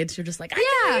on stage. You're just like,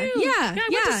 I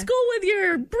went to school with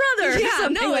your brother. Yeah, or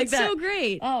something no, like it's that. so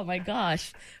great. Oh my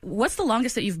gosh, what's the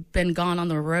longest that you've been gone on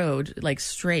the road, like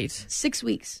straight? 6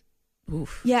 weeks.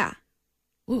 Oof. Yeah.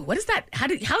 Ooh, what is that? How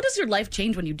does your life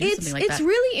change when you do something like that? It's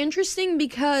really interesting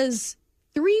because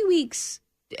 3 weeks,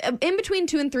 in between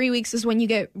 2 and 3 weeks is when you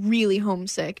get really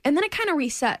homesick, and then it kind of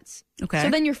resets. Okay. So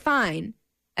then you're fine.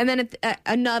 And then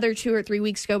another 2 or 3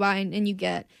 weeks go by, and then you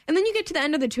get to the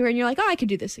end of the tour, and you're like, oh, I could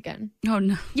do this again. Oh,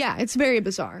 no. Yeah, it's very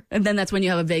bizarre. And then that's when you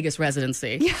have a Vegas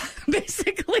residency. Yeah.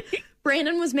 Basically.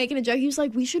 Brandon was making a joke. He was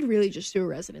like, we should really just do a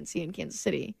residency in Kansas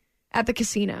City at the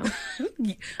casino.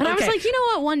 And I was like, you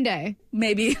know what? One day.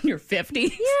 Maybe in your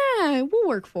 50s. Yeah, we'll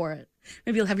work for it.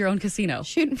 Maybe you'll have your own casino.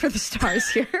 Shooting for the stars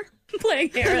here. Playing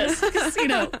Harris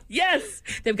Casino. Yes.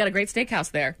 They've got a great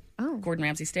steakhouse there. Oh. Gordon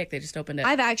Ramsay Steak. They just opened it.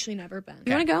 I've actually never been.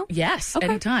 You want to go? Yes, Okay.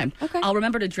 anytime. Okay. I'll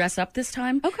remember to dress up this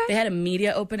time. Okay. They had a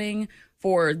media opening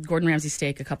for Gordon Ramsay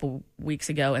Steak a couple weeks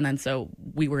ago, and then so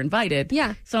we were invited.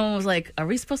 Yeah. Someone was like, are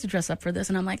we supposed to dress up for this?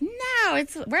 And I'm like, no,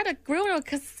 we're at a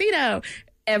casino.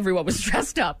 Everyone was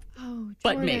dressed up. Oh, Jordan.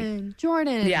 But me.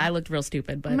 Jordan. Yeah, I looked real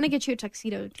stupid. But I'm going to get you a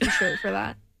tuxedo t-shirt for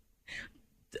that.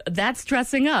 That's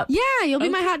dressing up. Yeah, you'll be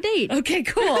my hot date. Okay,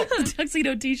 cool.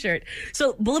 Tuxedo t-shirt.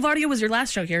 So Boulevardia was your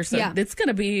last show here, so Yeah. it's going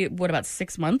to be, what, about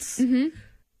 6 months? Mm-hmm.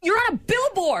 You're on a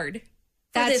billboard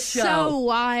for That's this show. so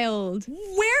wild.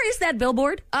 Where is that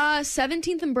billboard?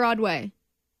 17th and Broadway.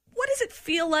 What does it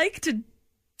feel like to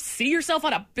see yourself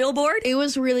on a billboard? It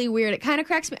was really weird. It kind of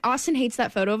cracks me. Austin hates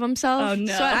that photo of himself. Oh,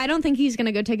 no. So I don't think he's going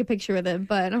to go take a picture with it,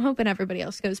 but I'm hoping everybody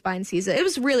else goes by and sees it. It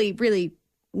was really, really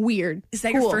weird. Is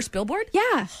that Cool. your first billboard?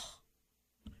 Yeah.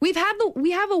 We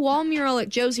have a wall mural at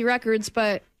Josie Records,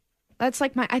 but that's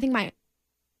like I think my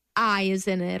eye is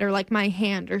in it, or like my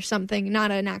hand or something,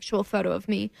 not an actual photo of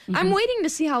me. Mm-hmm. I'm waiting to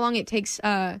see how long it takes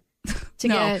to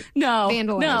get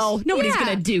vandalized. No, nobody's Yeah,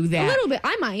 going to do that. A little bit.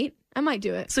 I might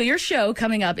do it. So your show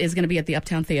coming up is going to be at the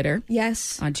Uptown Theater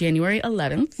Yes. on January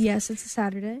 11th. Yes, it's a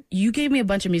Saturday. You gave me a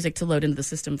bunch of music to load into the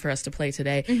system for us to play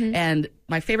today, Mm-hmm. and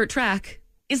my favorite track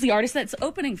is the artist that's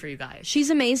opening for you guys. She's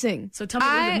amazing. So tell me a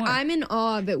little bit more. I'm in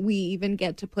awe that we even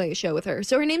get to play a show with her.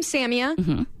 So her name's Samia.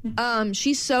 Mm-hmm.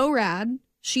 She's so rad.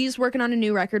 She's working on a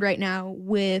new record right now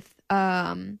with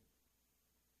some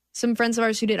friends of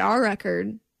ours who did our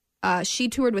record. She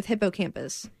toured with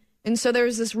Hippocampus. And so there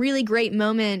was this really great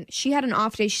moment. She had an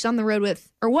off day. She's on the road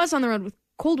was on the road with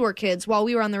Cold War Kids while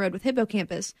we were on the road with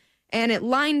Hippocampus. And it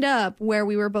lined up where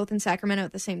we were both in Sacramento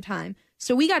at the same time.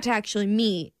 So we got to actually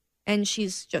meet. And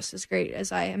she's just as great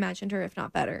as I imagined her, if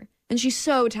not better. And she's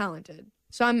so talented.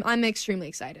 So I'm extremely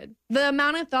excited. The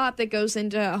amount of thought that goes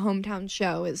into a hometown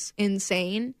show is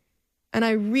insane. And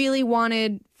I really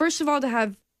wanted, first of all, to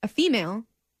have a female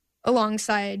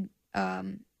alongside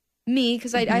me,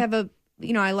 because I have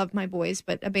I love my boys,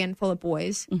 but a band full of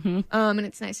boys. Mm-hmm. And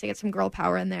it's nice to get some girl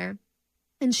power in there.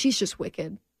 And she's just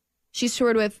wicked. She's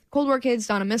toured with Cold War Kids,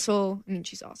 Donna Missile. I mean,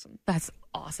 she's awesome. That's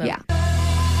awesome. Yeah.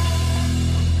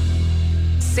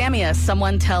 Samia,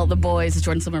 Someone Tell the Boys,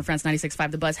 Jordan Silver and Friends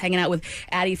 96.5 The Buzz, hanging out with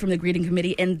Addie from the Greeting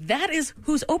Committee, and that is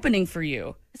who's opening for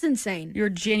you. It's insane. Your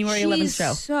January 11th show.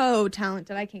 She's so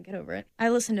talented. I can't get over it. I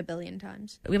listened a billion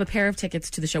times. We have a pair of tickets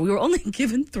to the show. We were only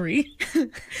given 3.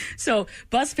 So,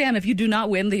 Buzz fam, if you do not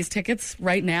win these tickets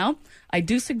right now, I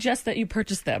do suggest that you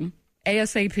purchase them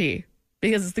ASAP,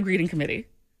 because it's the Greeting Committee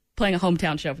playing a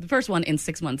hometown show for the first one in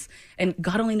 6 months. And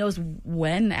God only knows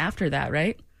when after that,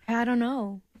 right? I don't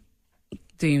know.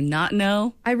 Do you not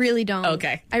know? I really don't.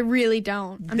 Okay. I really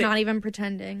don't. I'm not even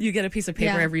pretending. You get a piece of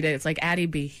paper every day. It's like, Addie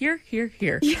B, here.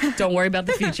 Yeah. Don't worry about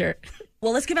the future.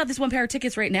 Well, let's give out this one pair of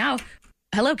tickets right now.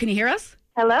 Hello, can you hear us?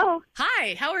 Hello.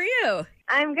 Hi, how are you?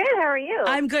 I'm good. How are you?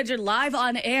 I'm good. You're live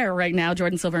on air right now,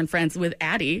 Jordan Silver and Friends, with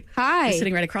Addie. Hi. Who's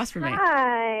sitting right across from me.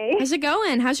 Hi. How's it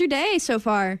going? How's your day so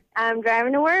far? I'm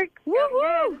driving to work.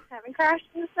 Woo-hoo. Haven't crashed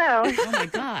in the snow. Oh, my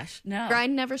gosh. No.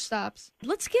 Grind never stops.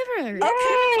 Let's give her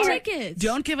tickets.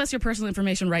 Don't give us your personal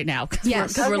information right now because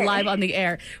Yes. we're live on the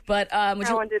air. But I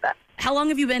won't do that. How long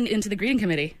have you been into the greeting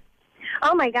committee?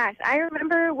 Oh, my gosh. I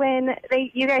remember when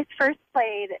you guys first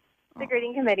played the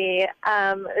greeting committee. It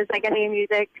was like a new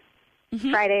music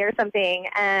Friday or something.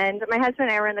 And my husband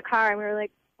and I were in the car, and we were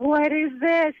like, what is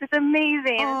this? It's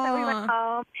amazing. And so we went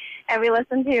home, and we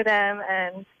listened to them,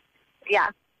 and yeah.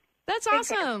 That's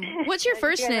awesome. What's your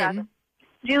first name?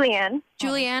 Julianne.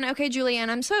 Julianne. Okay, Julianne,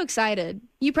 I'm so excited.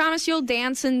 You promise you'll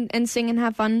dance and sing and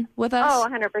have fun with us? Oh,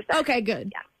 100%. Okay,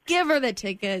 good. Yeah. Give her the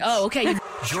tickets. Oh, okay.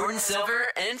 Jordan Silver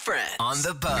and Friends on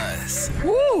the Buzz.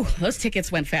 Woo! Those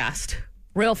tickets went fast.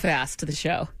 Real fast to the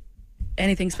show.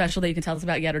 Anything special that you can tell us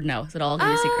about yet or no? Is it all going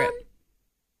to be a secret?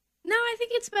 No, I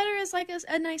think it's better as like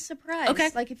a nice surprise. Okay.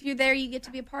 Like if you're there, you get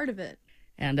to be a part of it.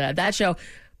 And that show,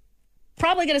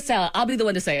 probably going to sell out. I'll be the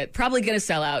one to say it. Probably going to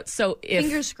sell out. So if...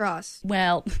 Fingers crossed.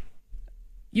 Well...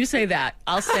 You say that.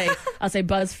 I'll say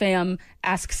Buzz fam,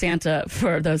 ask Santa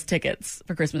for those tickets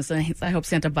for Christmas. And I hope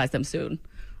Santa buys them soon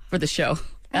for the show.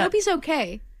 I hope he's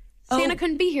okay. Santa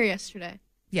couldn't be here yesterday.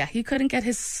 Yeah, he couldn't get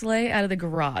his sleigh out of the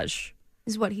garage.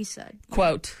 Is what he said.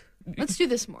 Quote. Let's do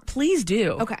this more. Please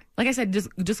do. Okay. Like I said,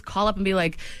 just call up and be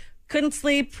like, couldn't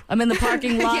sleep. I'm in the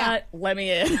parking lot. Yeah. Let me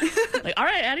in. Like, all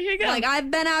right, Addie, here you go. Like, I've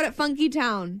been out at Funky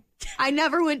Town. I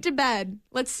never went to bed.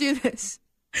 Let's do this.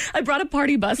 I brought a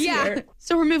party bus here.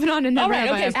 So we're moving on to Never Have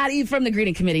I Ever. Addie from the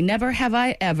greeting committee. Never have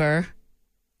I ever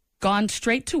gone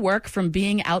straight to work from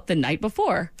being out the night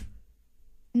before.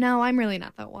 No, I'm really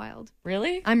not that wild.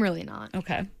 Really? I'm really not.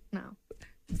 Okay. No.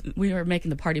 We were making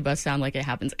the party bus sound like it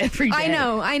happens every day.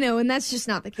 I know, and that's just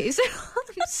not the case.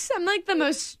 I'm like the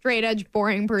most straight edge,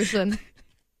 boring person.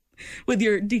 With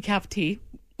your decaf tea?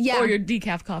 Yeah. Or your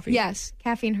decaf coffee? Yes.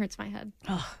 Caffeine hurts my head.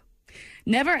 Oh.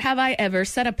 Never have I ever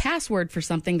set a password for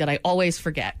something that I always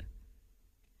forget.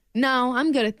 No,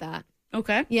 I'm good at that.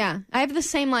 Okay. Yeah. I have the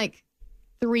same,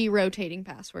 3 rotating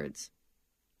passwords.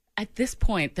 At this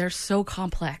point, they're so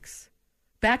complex.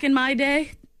 Back in my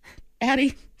day,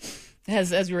 Addie,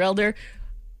 as your elder,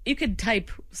 you could type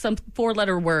some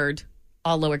 4-letter word,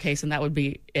 all lowercase, and that would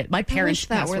be it. My parents'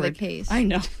 that password. were the case. I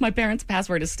know. My parents'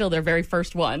 password is still their very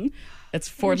first one. It's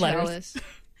 4 letters. Jealous.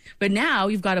 But now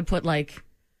you've got to put,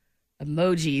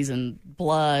 emojis and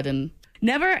blood. And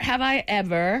never have I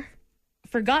ever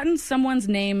forgotten someone's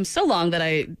name so long that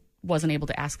I wasn't able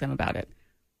to ask them about it.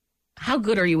 How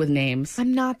good are you with names?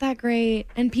 I'm not that great.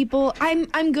 And people,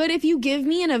 I'm good if you give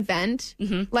me an event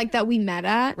like that we met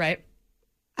at. Right.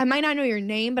 I might not know your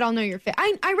name, but I'll know your face.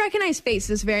 I recognize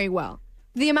faces very well.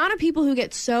 The amount of people who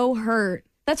get so hurt.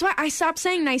 That's why I stopped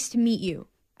saying nice to meet you.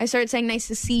 I started saying nice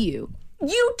to see you.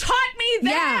 You taught me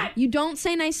that! Yeah, you don't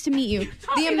say nice to meet you.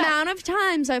 The amount of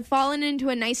times I've fallen into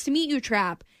a nice to meet you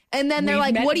trap, and then they're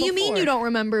like, what do you mean you don't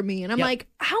remember me? And I'm like,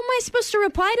 how am I supposed to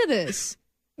reply to this?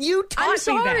 You taught I'm me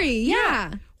sorry. that.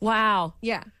 Yeah. Wow.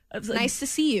 Yeah. Nice to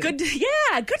see you. Good to see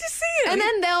you. And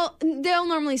then they'll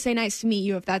normally say nice to meet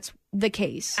you if that's the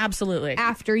case. Absolutely.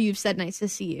 After you've said nice to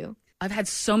see you. I've had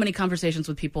so many conversations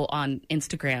with people on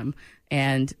Instagram,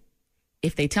 and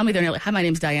if they tell me their name, like, hi, my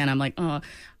name's Diana, I'm like, oh,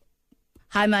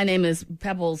 hi, my name is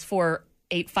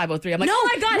Pebbles48503. I'm like, oh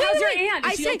my God, how's your aunt?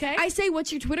 Is she okay? I say,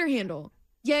 what's your Twitter handle?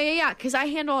 Yeah, because I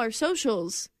handle our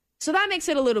socials. So that makes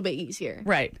it a little bit easier.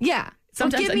 Right. Yeah.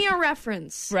 Sometimes give me a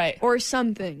reference. Right. Or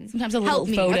something. Sometimes a little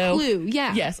photo. A clue,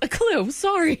 yeah. Yes, a clue.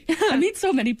 Sorry. I meet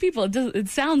so many people. It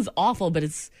sounds awful, but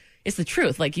it's the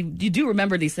truth. Like, you do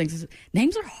remember these things.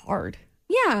 Names are hard.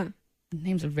 Yeah.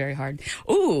 Names are very hard.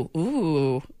 Ooh.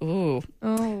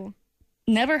 Oh.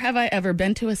 Never have I ever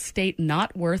been to a state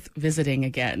not worth visiting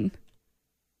again.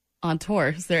 On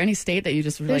tour. Is there any state that you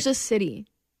just There's a city.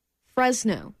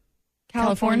 Fresno.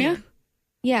 California?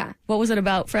 Yeah. What was it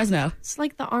about Fresno? It's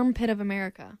like the armpit of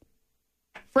America.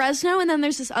 Fresno, and then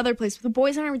there's this other place. The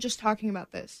boys and I were just talking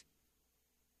about this.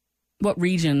 What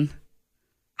region?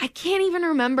 I can't even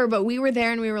remember, but we were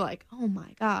there and we were like, oh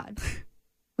my God.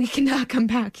 We cannot come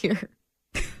back here.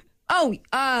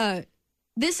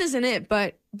 This isn't it,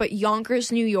 but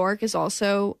Yonkers, New York is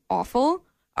also awful.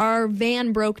 Our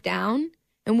van broke down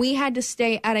and we had to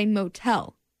stay at a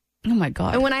motel. Oh my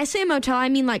God. And when I say motel, I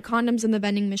mean like condoms in the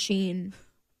vending machine,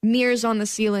 mirrors on the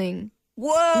ceiling,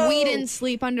 Whoa. We didn't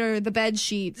sleep under the bed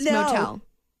sheets No. motel.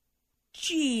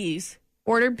 Jeez.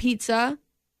 Ordered pizza.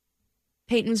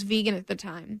 Peyton was vegan at the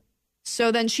time.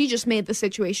 So then she just made the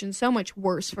situation so much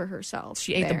worse for herself.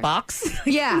 She ate the there. box?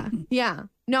 Yeah.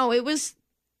 No, it was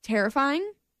terrifying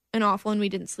and awful, and we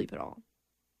didn't sleep at all.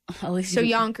 At least So you-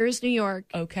 Yonkers, New York,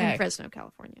 Okay. and Fresno,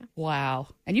 California. Wow.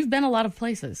 And you've been a lot of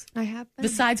places. I have been.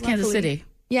 Besides Kansas luckily. City.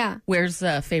 Yeah. Where's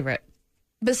favorite?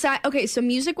 Okay, so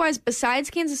music-wise, besides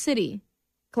Kansas City,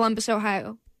 Columbus,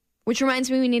 Ohio, which reminds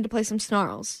me we need to play some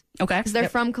Snarls. Okay. Because they're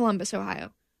from Columbus,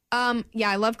 Ohio. Yeah,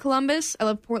 I love Columbus. I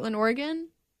love Portland, Oregon.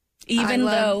 Even I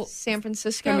love though San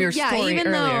Francisco. from your story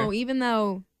even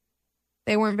though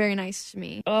they weren't very nice to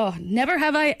me. Oh, never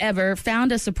have I ever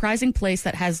found a surprising place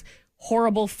that has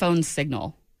horrible phone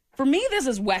signal. For me, this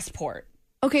is Westport.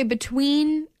 Okay,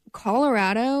 between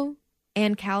Colorado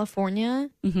and California,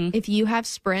 if you have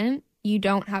Sprint, you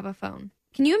don't have a phone.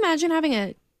 Can you imagine having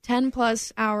a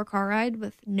 10-plus hour car ride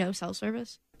with no cell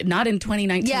service? Not in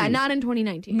 2019. Yeah, not in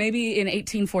 2019. Maybe in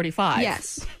 1845.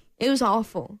 Yes. It was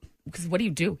awful. Because what do?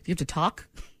 You have to talk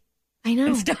I know.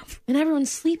 and stuff. And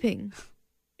everyone's sleeping.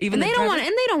 Even And the they don't driver? want it.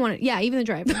 And they don't want it. Yeah, even the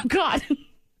driver. Oh,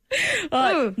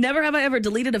 God. Never have I ever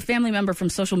deleted a family member from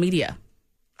social media.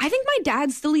 I think my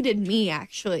dad's deleted me,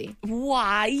 actually.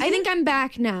 Why? I think I'm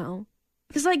back now.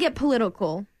 Because I get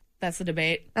political. That's the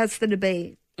debate. That's the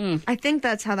debate. I think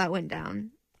that's how that went down.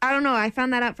 I don't know. I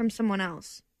found that out from someone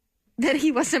else. That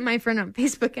he wasn't my friend on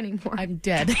Facebook anymore. I'm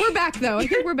dead. We're back, though. I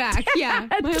think we're back. Yeah,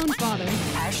 my own father.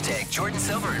 Hashtag Jordan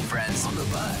Silver and Friends on the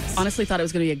Buzz. Honestly thought it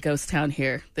was going to be a ghost town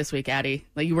here this week, Addie.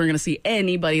 Like you weren't going to see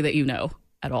anybody that you know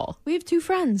at all. We have 2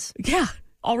 friends. Yeah,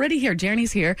 already here.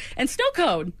 Jeremy's here. And Snow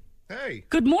Cone. Hey.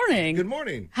 Good morning. Good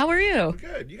morning. How are you?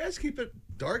 Good. You guys keep it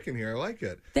dark in here. I like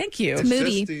it. Thank you. It's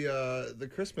moody. just the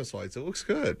Christmas lights. It looks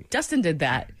good. Justin did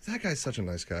that. That guy's such a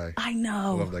nice guy. I I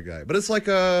know. love that guy. But it's like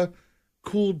a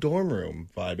cool dorm room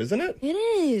vibe, isn't it? It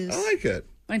is. I like it.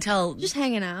 Until Just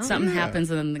hanging out. something happens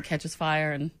and then it catches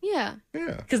fire. And Yeah.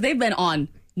 Yeah. because they've been on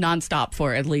nonstop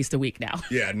for at least a week now.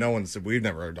 Yeah, we've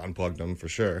never unplugged them for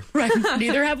sure. Right.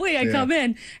 Neither have we. I come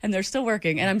in and they're still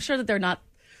working. And I'm sure that they're not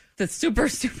the super,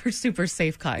 super, super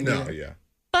safe kind. No, either. yeah.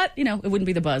 But, it wouldn't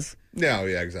be the buzz No,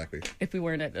 yeah, exactly. if we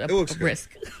weren't at It looks a good.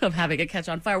 risk of having it catch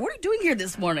on fire. What are you doing here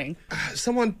this morning?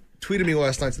 Someone tweeted me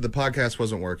last night that the podcast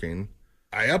wasn't working.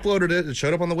 I uploaded it. It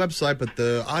showed up on the website, but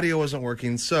the audio wasn't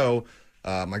working. So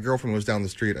my girlfriend was down the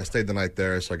street. I stayed the night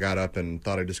there, so I got up and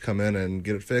thought I'd just come in and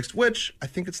get it fixed, which I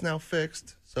think it's now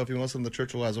fixed. So if you listen to the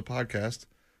Churchill as a podcast,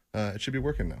 it should be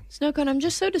working now. Snowcone, I'm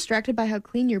just so distracted by how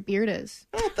clean your beard is.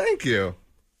 Oh, thank you.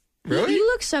 Really? You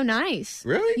look so nice.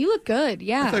 Really? You look good.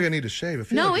 Yeah. I feel like I need to shave. I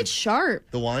feel No, like it's sharp.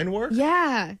 the line work?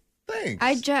 Yeah. Thanks.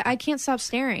 I can't stop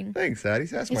staring. Thanks, Addie.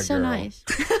 That's my It's so girl. nice.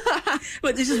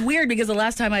 But this is weird because the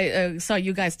last time I saw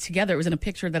you guys together, it was in a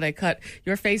picture that I cut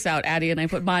your face out, Addie, and I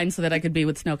put mine so that I could be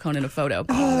with Snow Cone in a photo.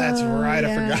 Oh, that's right.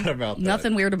 yeah. I forgot about that.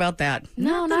 Nothing weird about that.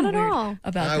 No, not at all.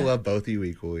 About I that. love both of you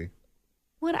equally.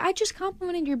 What? I just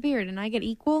complimented your beard and I get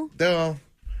equal? No.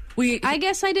 I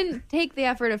guess I didn't take the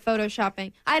effort of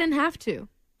photoshopping. I didn't have to.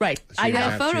 Right. I She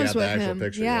got had photos the with actual him.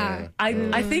 picture, Yeah.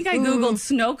 I think I Googled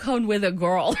Snow Cone with a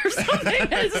girl or something.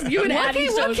 It's you and Addie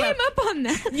What shows came up. up on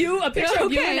that? A picture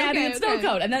of you Okay, and Addie okay, and Snow okay.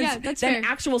 Cone. And then, Yeah, that's then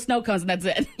fair. actual snow cones, and that's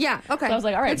it. Yeah, okay. So I was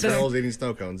like, all right. this- Girls eating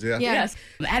snow cones, yeah. Yeah. Yes.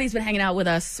 Addie's been hanging out with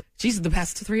us. She's the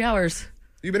past 3 hours.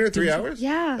 You've been here 3 hours?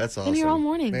 Yeah. That's Been awesome. here all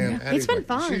morning. Man, Yeah. Addie's It's been like-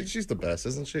 fun. She's the best,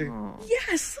 isn't she?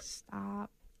 Yes. Stop.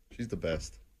 She's the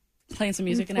best. Playing some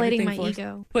music and Inflating everything my for us.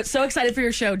 ego. But so excited for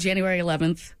your show, January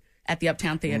 11th at the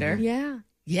Uptown Theater. Yeah.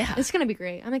 Yeah. It's going to be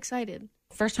great. I'm excited.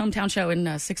 First hometown show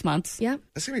in 6 months. Yep.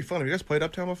 That's going to be fun. Have you guys played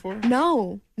Uptown before?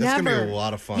 No, That's never. going to be a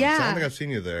lot of fun. Yeah. I don't think I've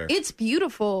seen you there. It's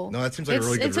beautiful. No, that seems like a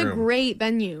really good It's a room. great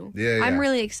venue. Yeah, yeah. I'm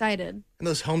really excited. And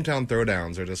those hometown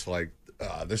throwdowns are just like,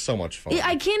 they're so much fun.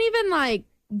 I can't even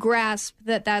grasp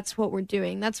that that's what we're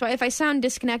doing. That's why if I sound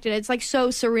disconnected, it's so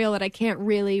surreal that I can't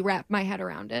really wrap my head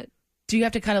around it. Do you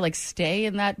have to kind of stay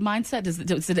in that mindset? Does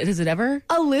it ever?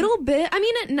 A little bit. I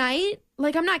mean, at night,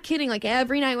 I'm not kidding.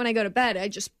 Every night when I go to bed, I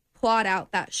just plot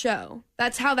out that show.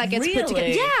 That's how that gets put together.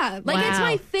 Really? Yeah. It's Wow.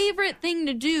 my favorite thing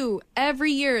to do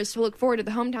every year is to look forward to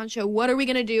the hometown show. What are we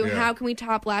going to do? Yeah. How can we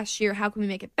top last year? How can we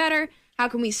make it better? How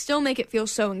can we still make it feel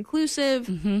so inclusive?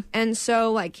 Mm-hmm. And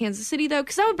so, Kansas City, though,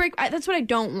 because that would break. That's what I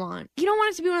don't want. You don't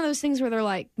want it to be one of those things where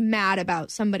they're mad about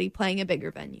somebody playing a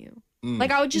bigger venue.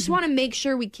 I would just want to make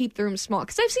sure we keep the room small.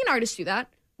 Because I've seen artists do that.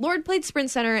 Lord played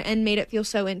Sprint Center and made it feel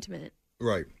so intimate.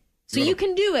 Right. So you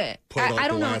can do it. Play I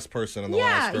don't the know. last person in the Yeah,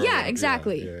 last row. yeah,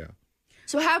 exactly. Yeah.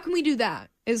 So how can we do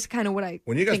that? is kind of what I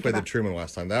When you guys think played about. the Truman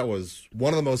last time, that was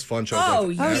one of the most fun shows Oh,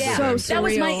 I've yeah. ever been to. That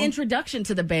was my surreal. introduction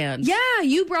to the band. Yeah,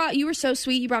 you were so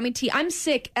sweet. You brought me tea. I'm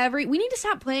sick we need to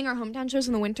stop playing our hometown shows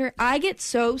in the winter. I get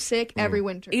so sick every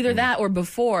winter. Either that or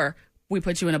before we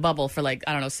put you in a bubble for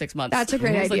 6 months. That's a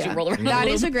great Just let idea. you roll around That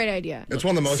a is little a great idea. It's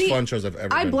one of the most fun shows I've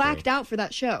ever I been blacked out for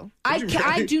that show.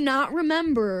 I do not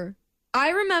remember. I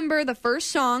remember the first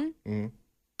song. Mm-hmm.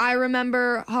 I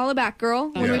remember Holla Back Girl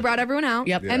when Yeah. we brought everyone out.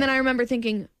 Yep. Yeah. And then I remember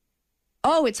thinking,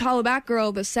 oh, it's Holla Back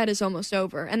Girl. The set is almost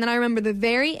over. And then I remember the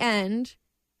very end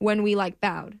when we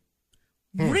bowed.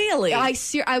 Really? I'm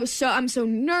so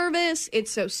nervous.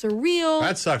 It's so surreal.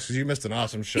 That sucks because you missed an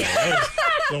awesome show. That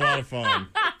was a lot of fun.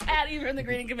 Patty from the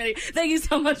Greeting Committee. Thank you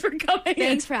so much for coming.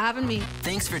 Thanks for having me.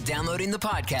 Thanks for downloading the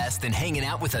podcast and hanging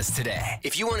out with us today.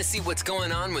 If you want to see what's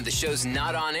going on when the show's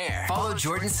not on air, follow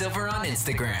Jordan Silver on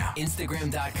Instagram.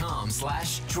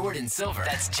 Instagram.com/Jordan Silver.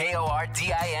 That's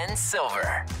JORDIN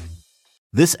Silver.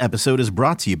 This episode is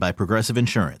brought to you by Progressive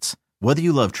Insurance. Whether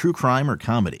you love true crime or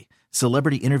comedy,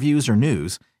 celebrity interviews or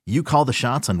news, you call the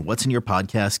shots on what's in your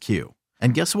podcast queue.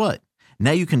 And guess what?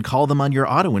 Now you can call them on your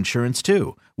auto insurance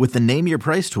too with the Name Your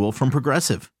Price tool from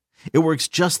Progressive. It works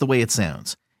just the way it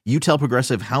sounds. You tell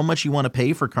Progressive how much you want to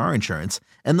pay for car insurance,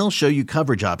 and they'll show you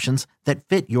coverage options that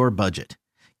fit your budget.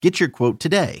 Get your quote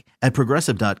today at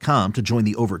Progressive.com to join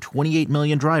the over 28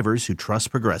 million drivers who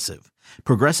trust Progressive.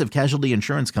 Progressive Casualty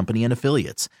Insurance Company and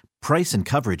Affiliates. Price and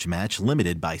coverage match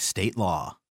limited by state law.